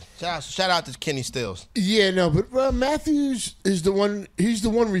Medica. Shout out to Kenny Stills. Yeah, no, but Matthews is the one. He's the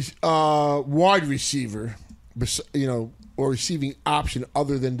one wide receiver, or receiving option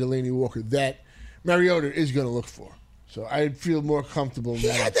other than Delaney Walker that Mariota is going to look for. So I feel more comfortable. He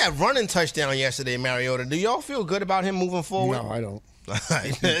had that running touchdown yesterday, Mariota. Do y'all feel good about him moving forward? No, I don't.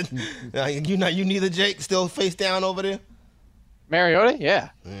 You neither, Jake. Still face down over there. Mariota, yeah.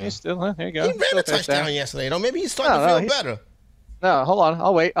 He's still there. You go. He ran a touchdown yesterday, though. Maybe he's starting to feel better. No, hold on.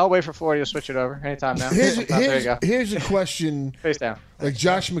 I'll wait. I'll wait for Florida to switch it over anytime now. There you go. Here's a question. Face down. Like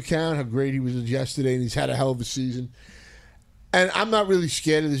Josh McCown, how great he was yesterday, and he's had a hell of a season. And I'm not really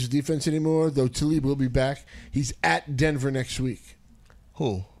scared of this defense anymore, though Talib will be back. He's at Denver next week.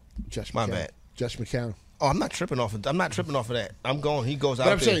 Who? Josh McCown. My bad. Josh McCown. Oh, I'm not tripping off of that. I'm going. He goes out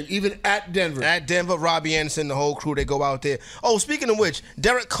there. But I'm there. saying, even at Denver. Robbie Anderson, the whole crew, they go out there. Oh, speaking of which,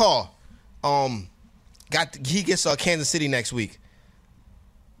 Derek Carr, he gets Kansas City next week.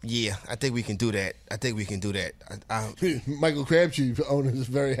 Yeah, I think we can do that. Michael Crabtree owner is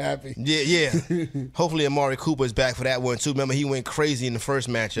very happy. Yeah. Hopefully Amari Cooper is back for that one too. Remember, he went crazy in the first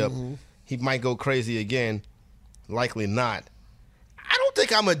matchup. Mm-hmm. he might go crazy again. Likely not. I don't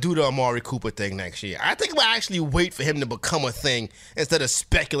think I'm going to do the Amari Cooper thing next year. I think I'm going to actually wait for him to become a thing instead of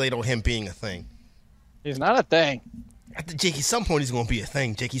speculate on him being a thing. He's not a thing. Jake, at some point he's going to be a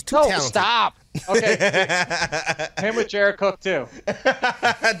thing. Jake, he's too talented. Stop. Okay. Him with Jared Cook, too.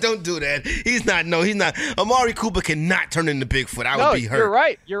 Don't do that. He's not. Amari Cooper cannot turn into Bigfoot. I would be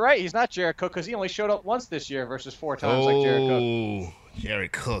hurt. You're right. He's not Jared Cook because he only showed up once this year versus 4 times like Jared Cook. Oh,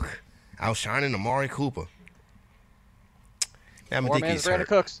 Jared Cook. Outshining Amari Cooper. More man's Brandon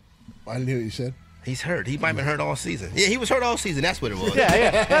Cooks. I didn't hear what you said. He's hurt. He might have been hurt all season. Yeah, he was hurt all season. That's what it was.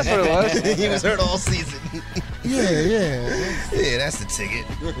 Yeah, that's what it was. He was hurt all season. Yeah, that's the ticket.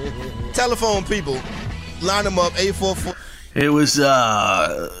 Telephone people. Line them up, 844. It was,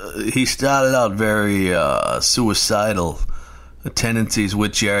 he started out very suicidal tendencies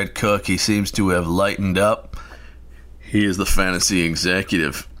with Jared Cook. He seems to have lightened up. He is the fantasy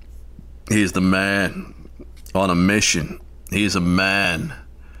executive. He is the man on a mission. He is a man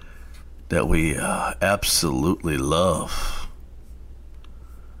that we absolutely love.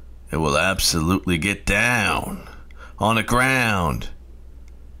 It will absolutely get down on the ground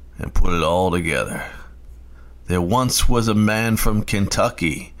and put it all together. There once was a man from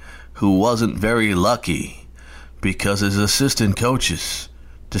Kentucky who wasn't very lucky because his assistant coaches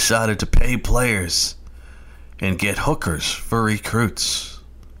decided to pay players and get hookers for recruits.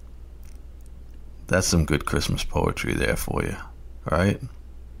 That's some good Christmas poetry there for you, all right?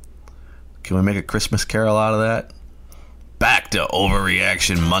 Can we make a Christmas carol out of that? Back to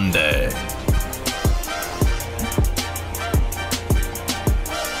Overreaction Monday.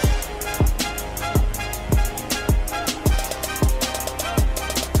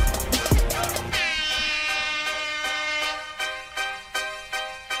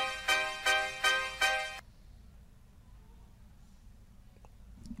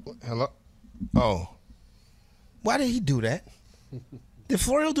 Hello? Oh. Why did he do that? Did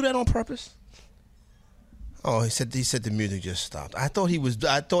Florio do that on purpose? Oh, he said the music just stopped. I thought he was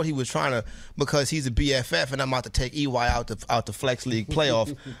trying to, because he's a BFF and I'm about to take EY out the Flex League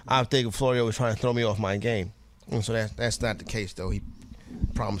playoff. I'm thinking Florio was trying to throw me off my game. And so that's not the case, though. He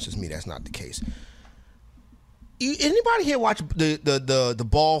promises me that's not the case. Anybody here watch the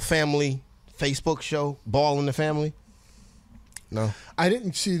Ball family Facebook show, Ball in the Family? No. I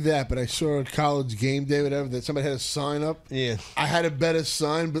didn't see that, but I saw a College Game Day, whatever, that somebody had a sign up. Yeah. I had a better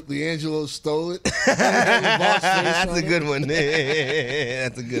sign, but LiAngelo stole it. That's a good one.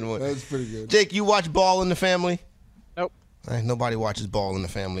 That's a good one. That's pretty good. Jake, you watch Ball in the Family? Nope. All right, nobody watches Ball in the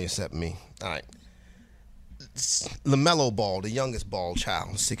Family except me. All right. LaMelo Ball, the youngest Ball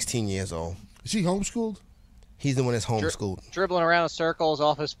child, 16 years old. Is he homeschooled? He's the one that's homeschooled. Dribbling around in circles,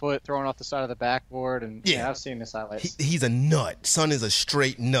 off his foot, throwing off the side of the backboard, and yeah I've seen this highlights. He's a nut. Son is a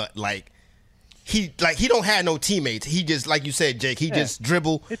straight nut. He don't have no teammates. He just, like you said, Jake, just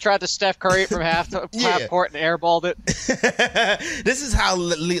dribble. He tried to Steph Curry it from half court and airballed it. This is how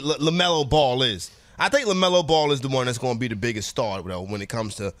LaMelo Ball is. I think LaMelo Ball is the one that's going to be the biggest star, though, when it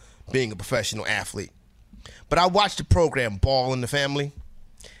comes to being a professional athlete. But I watched the program Ball in the Family.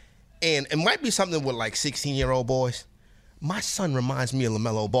 And it might be something with 16-year-old boys. My son reminds me of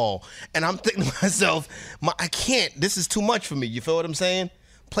LaMelo Ball. And I'm thinking to myself, I can't. This is too much for me. You feel what I'm saying?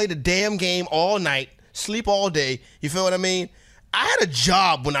 Play the damn game all night, sleep all day. You feel what I mean? I had a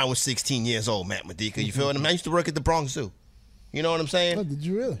job when I was 16 years old, Matt Medica. You feel what I mean? I used to work at the Bronx Zoo. You know what I'm saying? Oh, did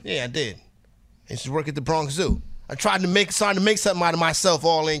you really? Yeah, I did. I used to work at the Bronx Zoo. I tried to make something out of myself,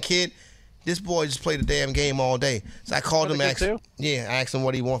 all in, kid. This boy just played the damn game all day. So I called him, I asked him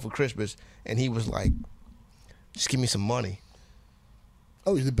what he wanted for Christmas, and he was like, just give me some money.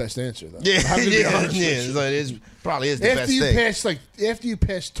 Oh, he's the best answer, though. Yeah, so it probably is the best thing. After you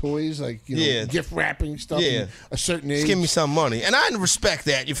pass toys, gift wrapping stuff, at a certain age. Just give me some money. And I respect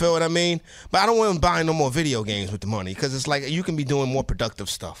that, you feel what I mean? But I don't want him buying no more video games with the money, because it's like you can be doing more productive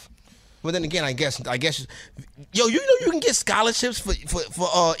stuff. But then again, I guess, yo, you know you can get scholarships for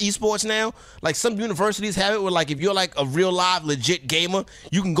esports now. Like some universities have it where if you're a real live legit gamer,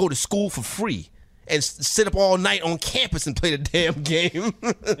 you can go to school for free and sit up all night on campus and play the damn game.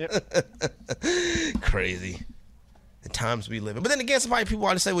 Yep. Crazy. The times we live in. But then again, people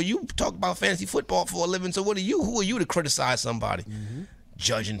want to say, well, you talk about fantasy football for a living, so who are you to criticize somebody? Mm-hmm.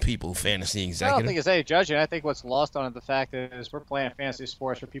 Judging people, fantasy executive. I don't think it's any judging. I think what's lost on it, the fact is we're playing fantasy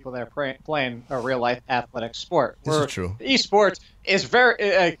sports for people that are playing a real-life athletic sport. This is true. Esports is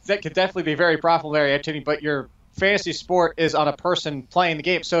that could definitely be very profitable area, but you're fantasy sport is on a person playing the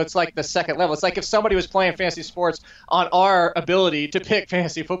game. So it's like the second level. It's like if somebody was playing fantasy sports on our ability to pick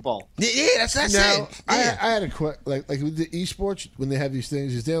fantasy football. Yeah, that's now, it. I had a question. Like with the esports, when they have these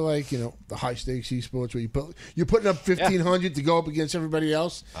things, is there like the high stakes esports where you're putting up 1,500 to go up against everybody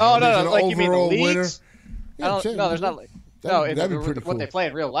else? Oh and there's no, an like you mean the overall leagues? winner? No, there's not. That'd be pretty what cool. they play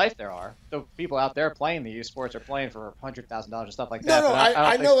in real life, there are. The people out there playing the esports are playing for $100,000 and stuff like that. No, but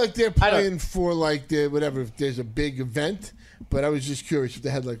I know like they're playing for like whatever. If there's a big event, but I was just curious if they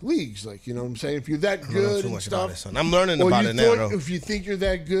had like leagues, like you know what I'm saying. If you're that good and stuff, I'm learning about it now. Though. If you think you're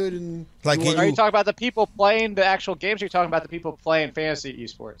that good and are you talking about the people playing the actual games? Or are you talking about the people playing fantasy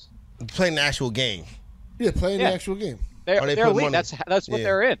esports? Playing the actual game. Yeah, playing the actual game. They're league. That's what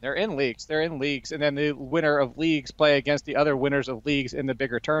they're in. They're in leagues. They're in leagues, and then the winner of leagues play against the other winners of leagues in the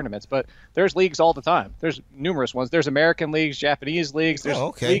bigger tournaments. But there's leagues all the time. There's numerous ones. There's American leagues, Japanese leagues. There's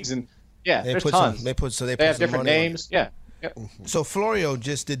leagues, and there's tons. They have different names. Yeah. So Florio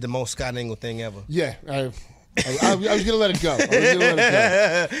just did the most Scott Engel thing ever. Yeah, I was gonna let it go.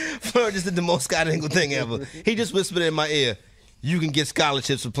 Florio just did the most Scott Engel thing ever. He just whispered in my ear, "You can get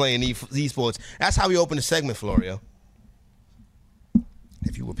scholarships for playing esports." That's how we opened the segment, Florio.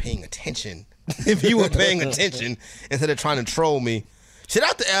 If you were paying attention, instead of trying to troll me. Shout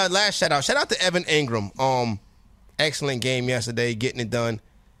out to Evan Ingram. Excellent game yesterday, getting it done.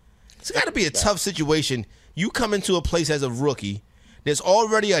 It's got to be a tough situation. You come into a place as a rookie. There's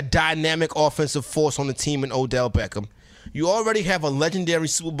already a dynamic offensive force on the team in Odell Beckham. You already have a legendary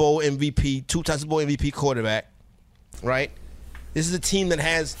Super Bowl MVP, two-time Super Bowl MVP quarterback, right? This is a team that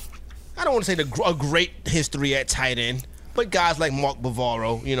has, I don't want to say a great history at tight end, but guys like Mark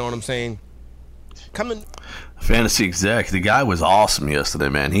Bavaro, you know what I'm saying? Coming. Fantasy exec, the guy was awesome yesterday,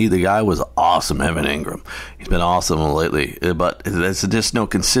 man. The guy was awesome, Evan Ingram. He's been awesome lately, but there's just no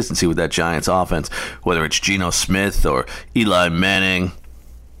consistency with that Giants offense, whether it's Geno Smith or Eli Manning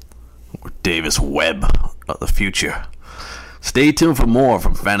or Davis Webb of the future. Stay tuned for more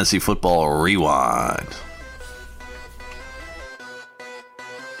from Fantasy Football Rewind.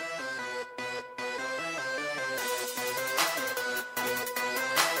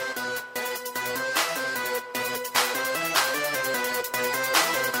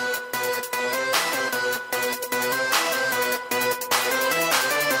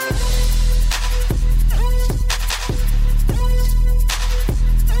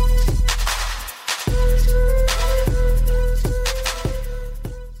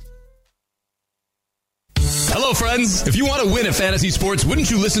 Friends, if you want to win at fantasy sports, wouldn't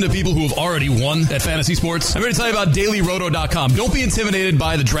you listen to people who have already won at fantasy sports? I'm here to tell you about DailyRoto.com. Don't be intimidated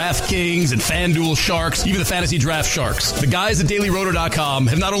by the DraftKings and FanDuel Sharks, even the Fantasy Draft Sharks. The guys at DailyRoto.com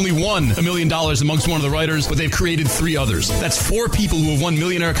have not only won $1 million amongst one of the writers, but they've created 3 others. That's 4 people who have won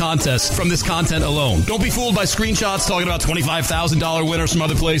millionaire contests from this content alone. Don't be fooled by screenshots talking about $25,000 winners from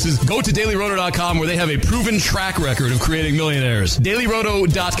other places. Go to DailyRoto.com where they have a proven track record of creating millionaires.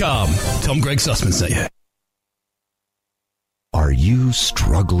 DailyRoto.com. Tell them Greg Sussman sent you. Are you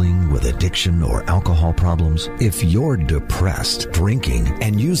struggling with addiction or alcohol problems? If you're depressed, drinking,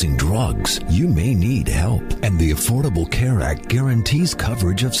 and using drugs, you may need help. And the Affordable Care Act guarantees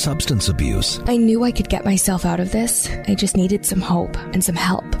coverage of substance abuse. I knew I could get myself out of this. I just needed some hope and some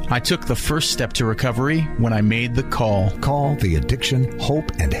help. I took the first step to recovery when I made the call. Call the Addiction Hope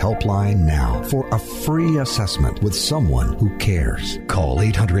and Helpline now for a free assessment with someone who cares. Call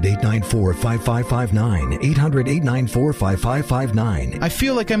 800-894-5559. 800-894-5559. I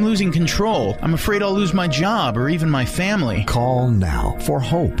feel like I'm losing control. I'm afraid I'll lose my job or even my family. Call now for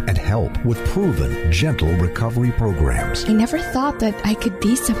hope and help with proven, gentle recovery programs. I never thought that I could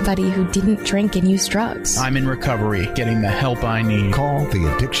be somebody who didn't drink and use drugs. I'm in recovery, getting the help I need. Call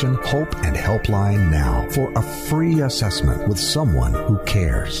the Addiction Hope and Helpline now for a free assessment with someone who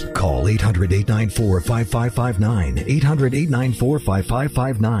cares. Call 800-894-5559.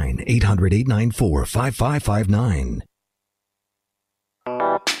 800-894-5559. 800-894-5559.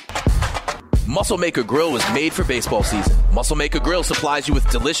 Muscle Maker Grill was made for baseball season. Muscle Maker Grill supplies you with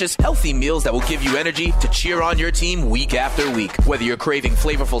delicious, healthy meals that will give you energy to cheer on your team week after week. Whether you're craving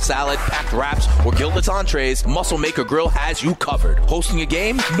flavorful salad, packed wraps, or guiltless entrees, Muscle Maker Grill has you covered. Hosting a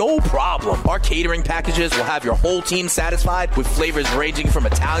game? No problem. Our catering packages will have your whole team satisfied with flavors ranging from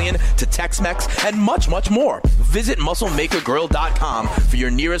Italian to Tex-Mex and much, much more. Visit MuscleMakerGrill.com for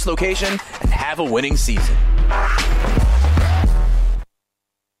your nearest location and have a winning season.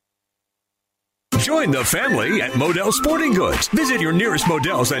 Join the family at Modell Sporting Goods. Visit your nearest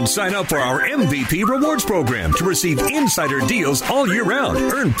Modell's and sign up for our MVP Rewards program to receive insider deals all year round.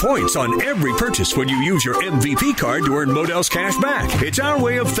 Earn points on every purchase when you use your MVP card to earn Modell's cash back. It's our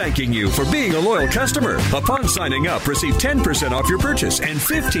way of thanking you for being a loyal customer. Upon signing up, receive 10% off your purchase and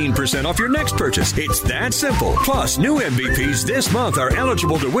 15% off your next purchase. It's that simple. Plus, new MVPs this month are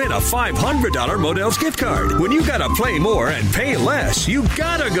eligible to win a $500 Modell's gift card. When you gotta play more and pay less, you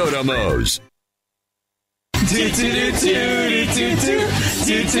gotta go to Moe's.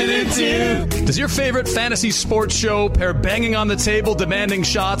 Does your favorite fantasy sports show pair banging on the table, demanding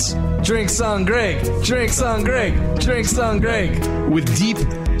shots? Drinks on Greg, drinks on Greg, drinks on Greg. With deep,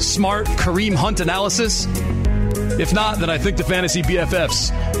 smart Kareem Hunt analysis? If not, then I think the Fantasy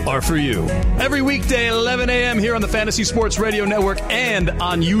BFFs are for you. Every weekday at 11 a.m. here on the Fantasy Sports Radio Network and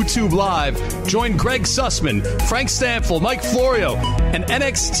on YouTube Live, join Greg Sussman, Frank Stampfel, Mike Florio, and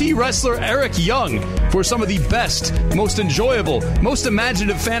NXT wrestler Eric Young for some of the best, most enjoyable, most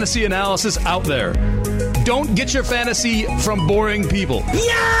imaginative fantasy analysis out there. Don't get your fantasy from boring people.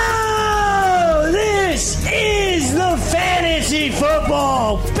 Yo! This is the Fantasy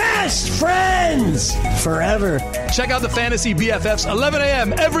Football Best Friends Forever. Check out the Fantasy BFFs 11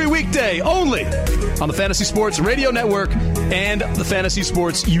 a.m. every weekday only on the Fantasy Sports Radio Network and the Fantasy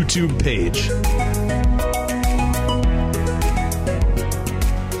Sports YouTube page.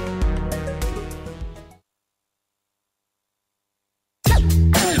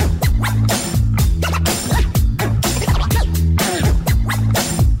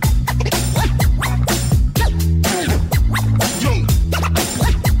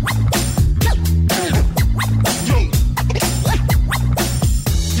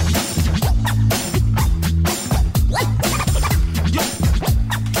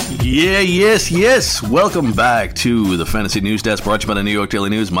 Yes. Welcome back to the Fantasy News Desk, brought to you by the New York Daily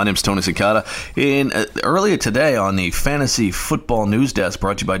News. My name's Tony Cicada. Earlier today on the Fantasy Football News Desk,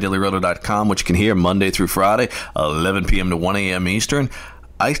 brought to you by DailyRoto.com, which you can hear Monday through Friday, 11 p.m. to 1 a.m. Eastern,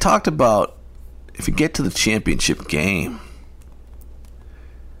 I talked about if you get to the championship game,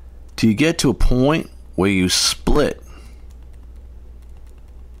 do you get to a point where you split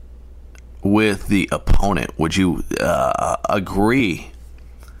with the opponent? Would you agree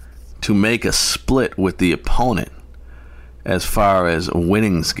to make a split with the opponent as far as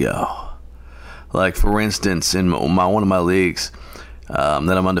winnings go? Like, for instance, in one of my leagues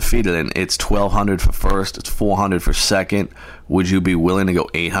that I'm undefeated in, it's 1,200 for first, it's 400 for second. Would you be willing to go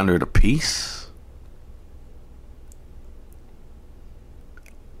 800 apiece?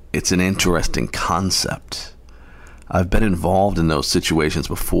 It's an interesting concept. I've been involved in those situations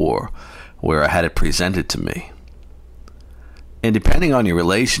before where I had it presented to me. And depending on your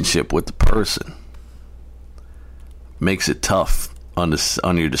relationship with the person, makes it tough on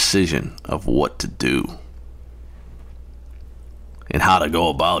your decision of what to do and how to go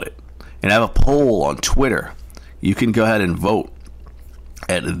about it. And I have a poll on Twitter. You can go ahead and vote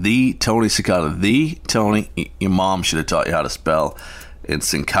at the Tony Cicada. The Tony, your mom should have taught you how to spell in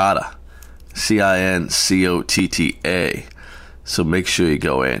Cicada, Cincotta. So make sure you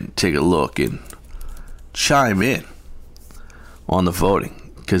go in, take a look, and chime in on the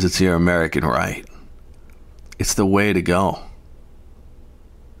voting, because it's your American right. It's the way to go.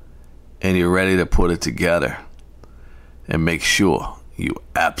 And you're ready to put it together and make sure you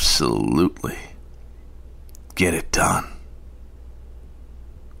absolutely get it done.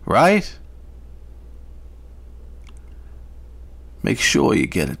 Right? Make sure you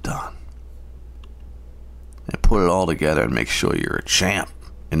get it done. And put it all together and make sure you're a champ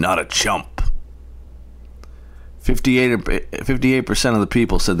and not a chump. 58% of the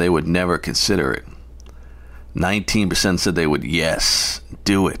people said they would never consider it. 19% said they would, yes,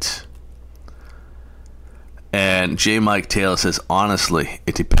 do it. And J. Mike Taylor says, honestly,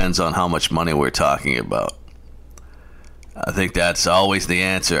 it depends on how much money we're talking about. I think that's always the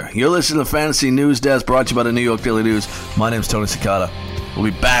answer. You're listening to Fantasy News Desk, brought to you by the New York Daily News. My name's Tony Cicada.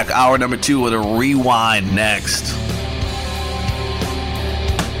 We'll be back hour number 2 with a rewind next.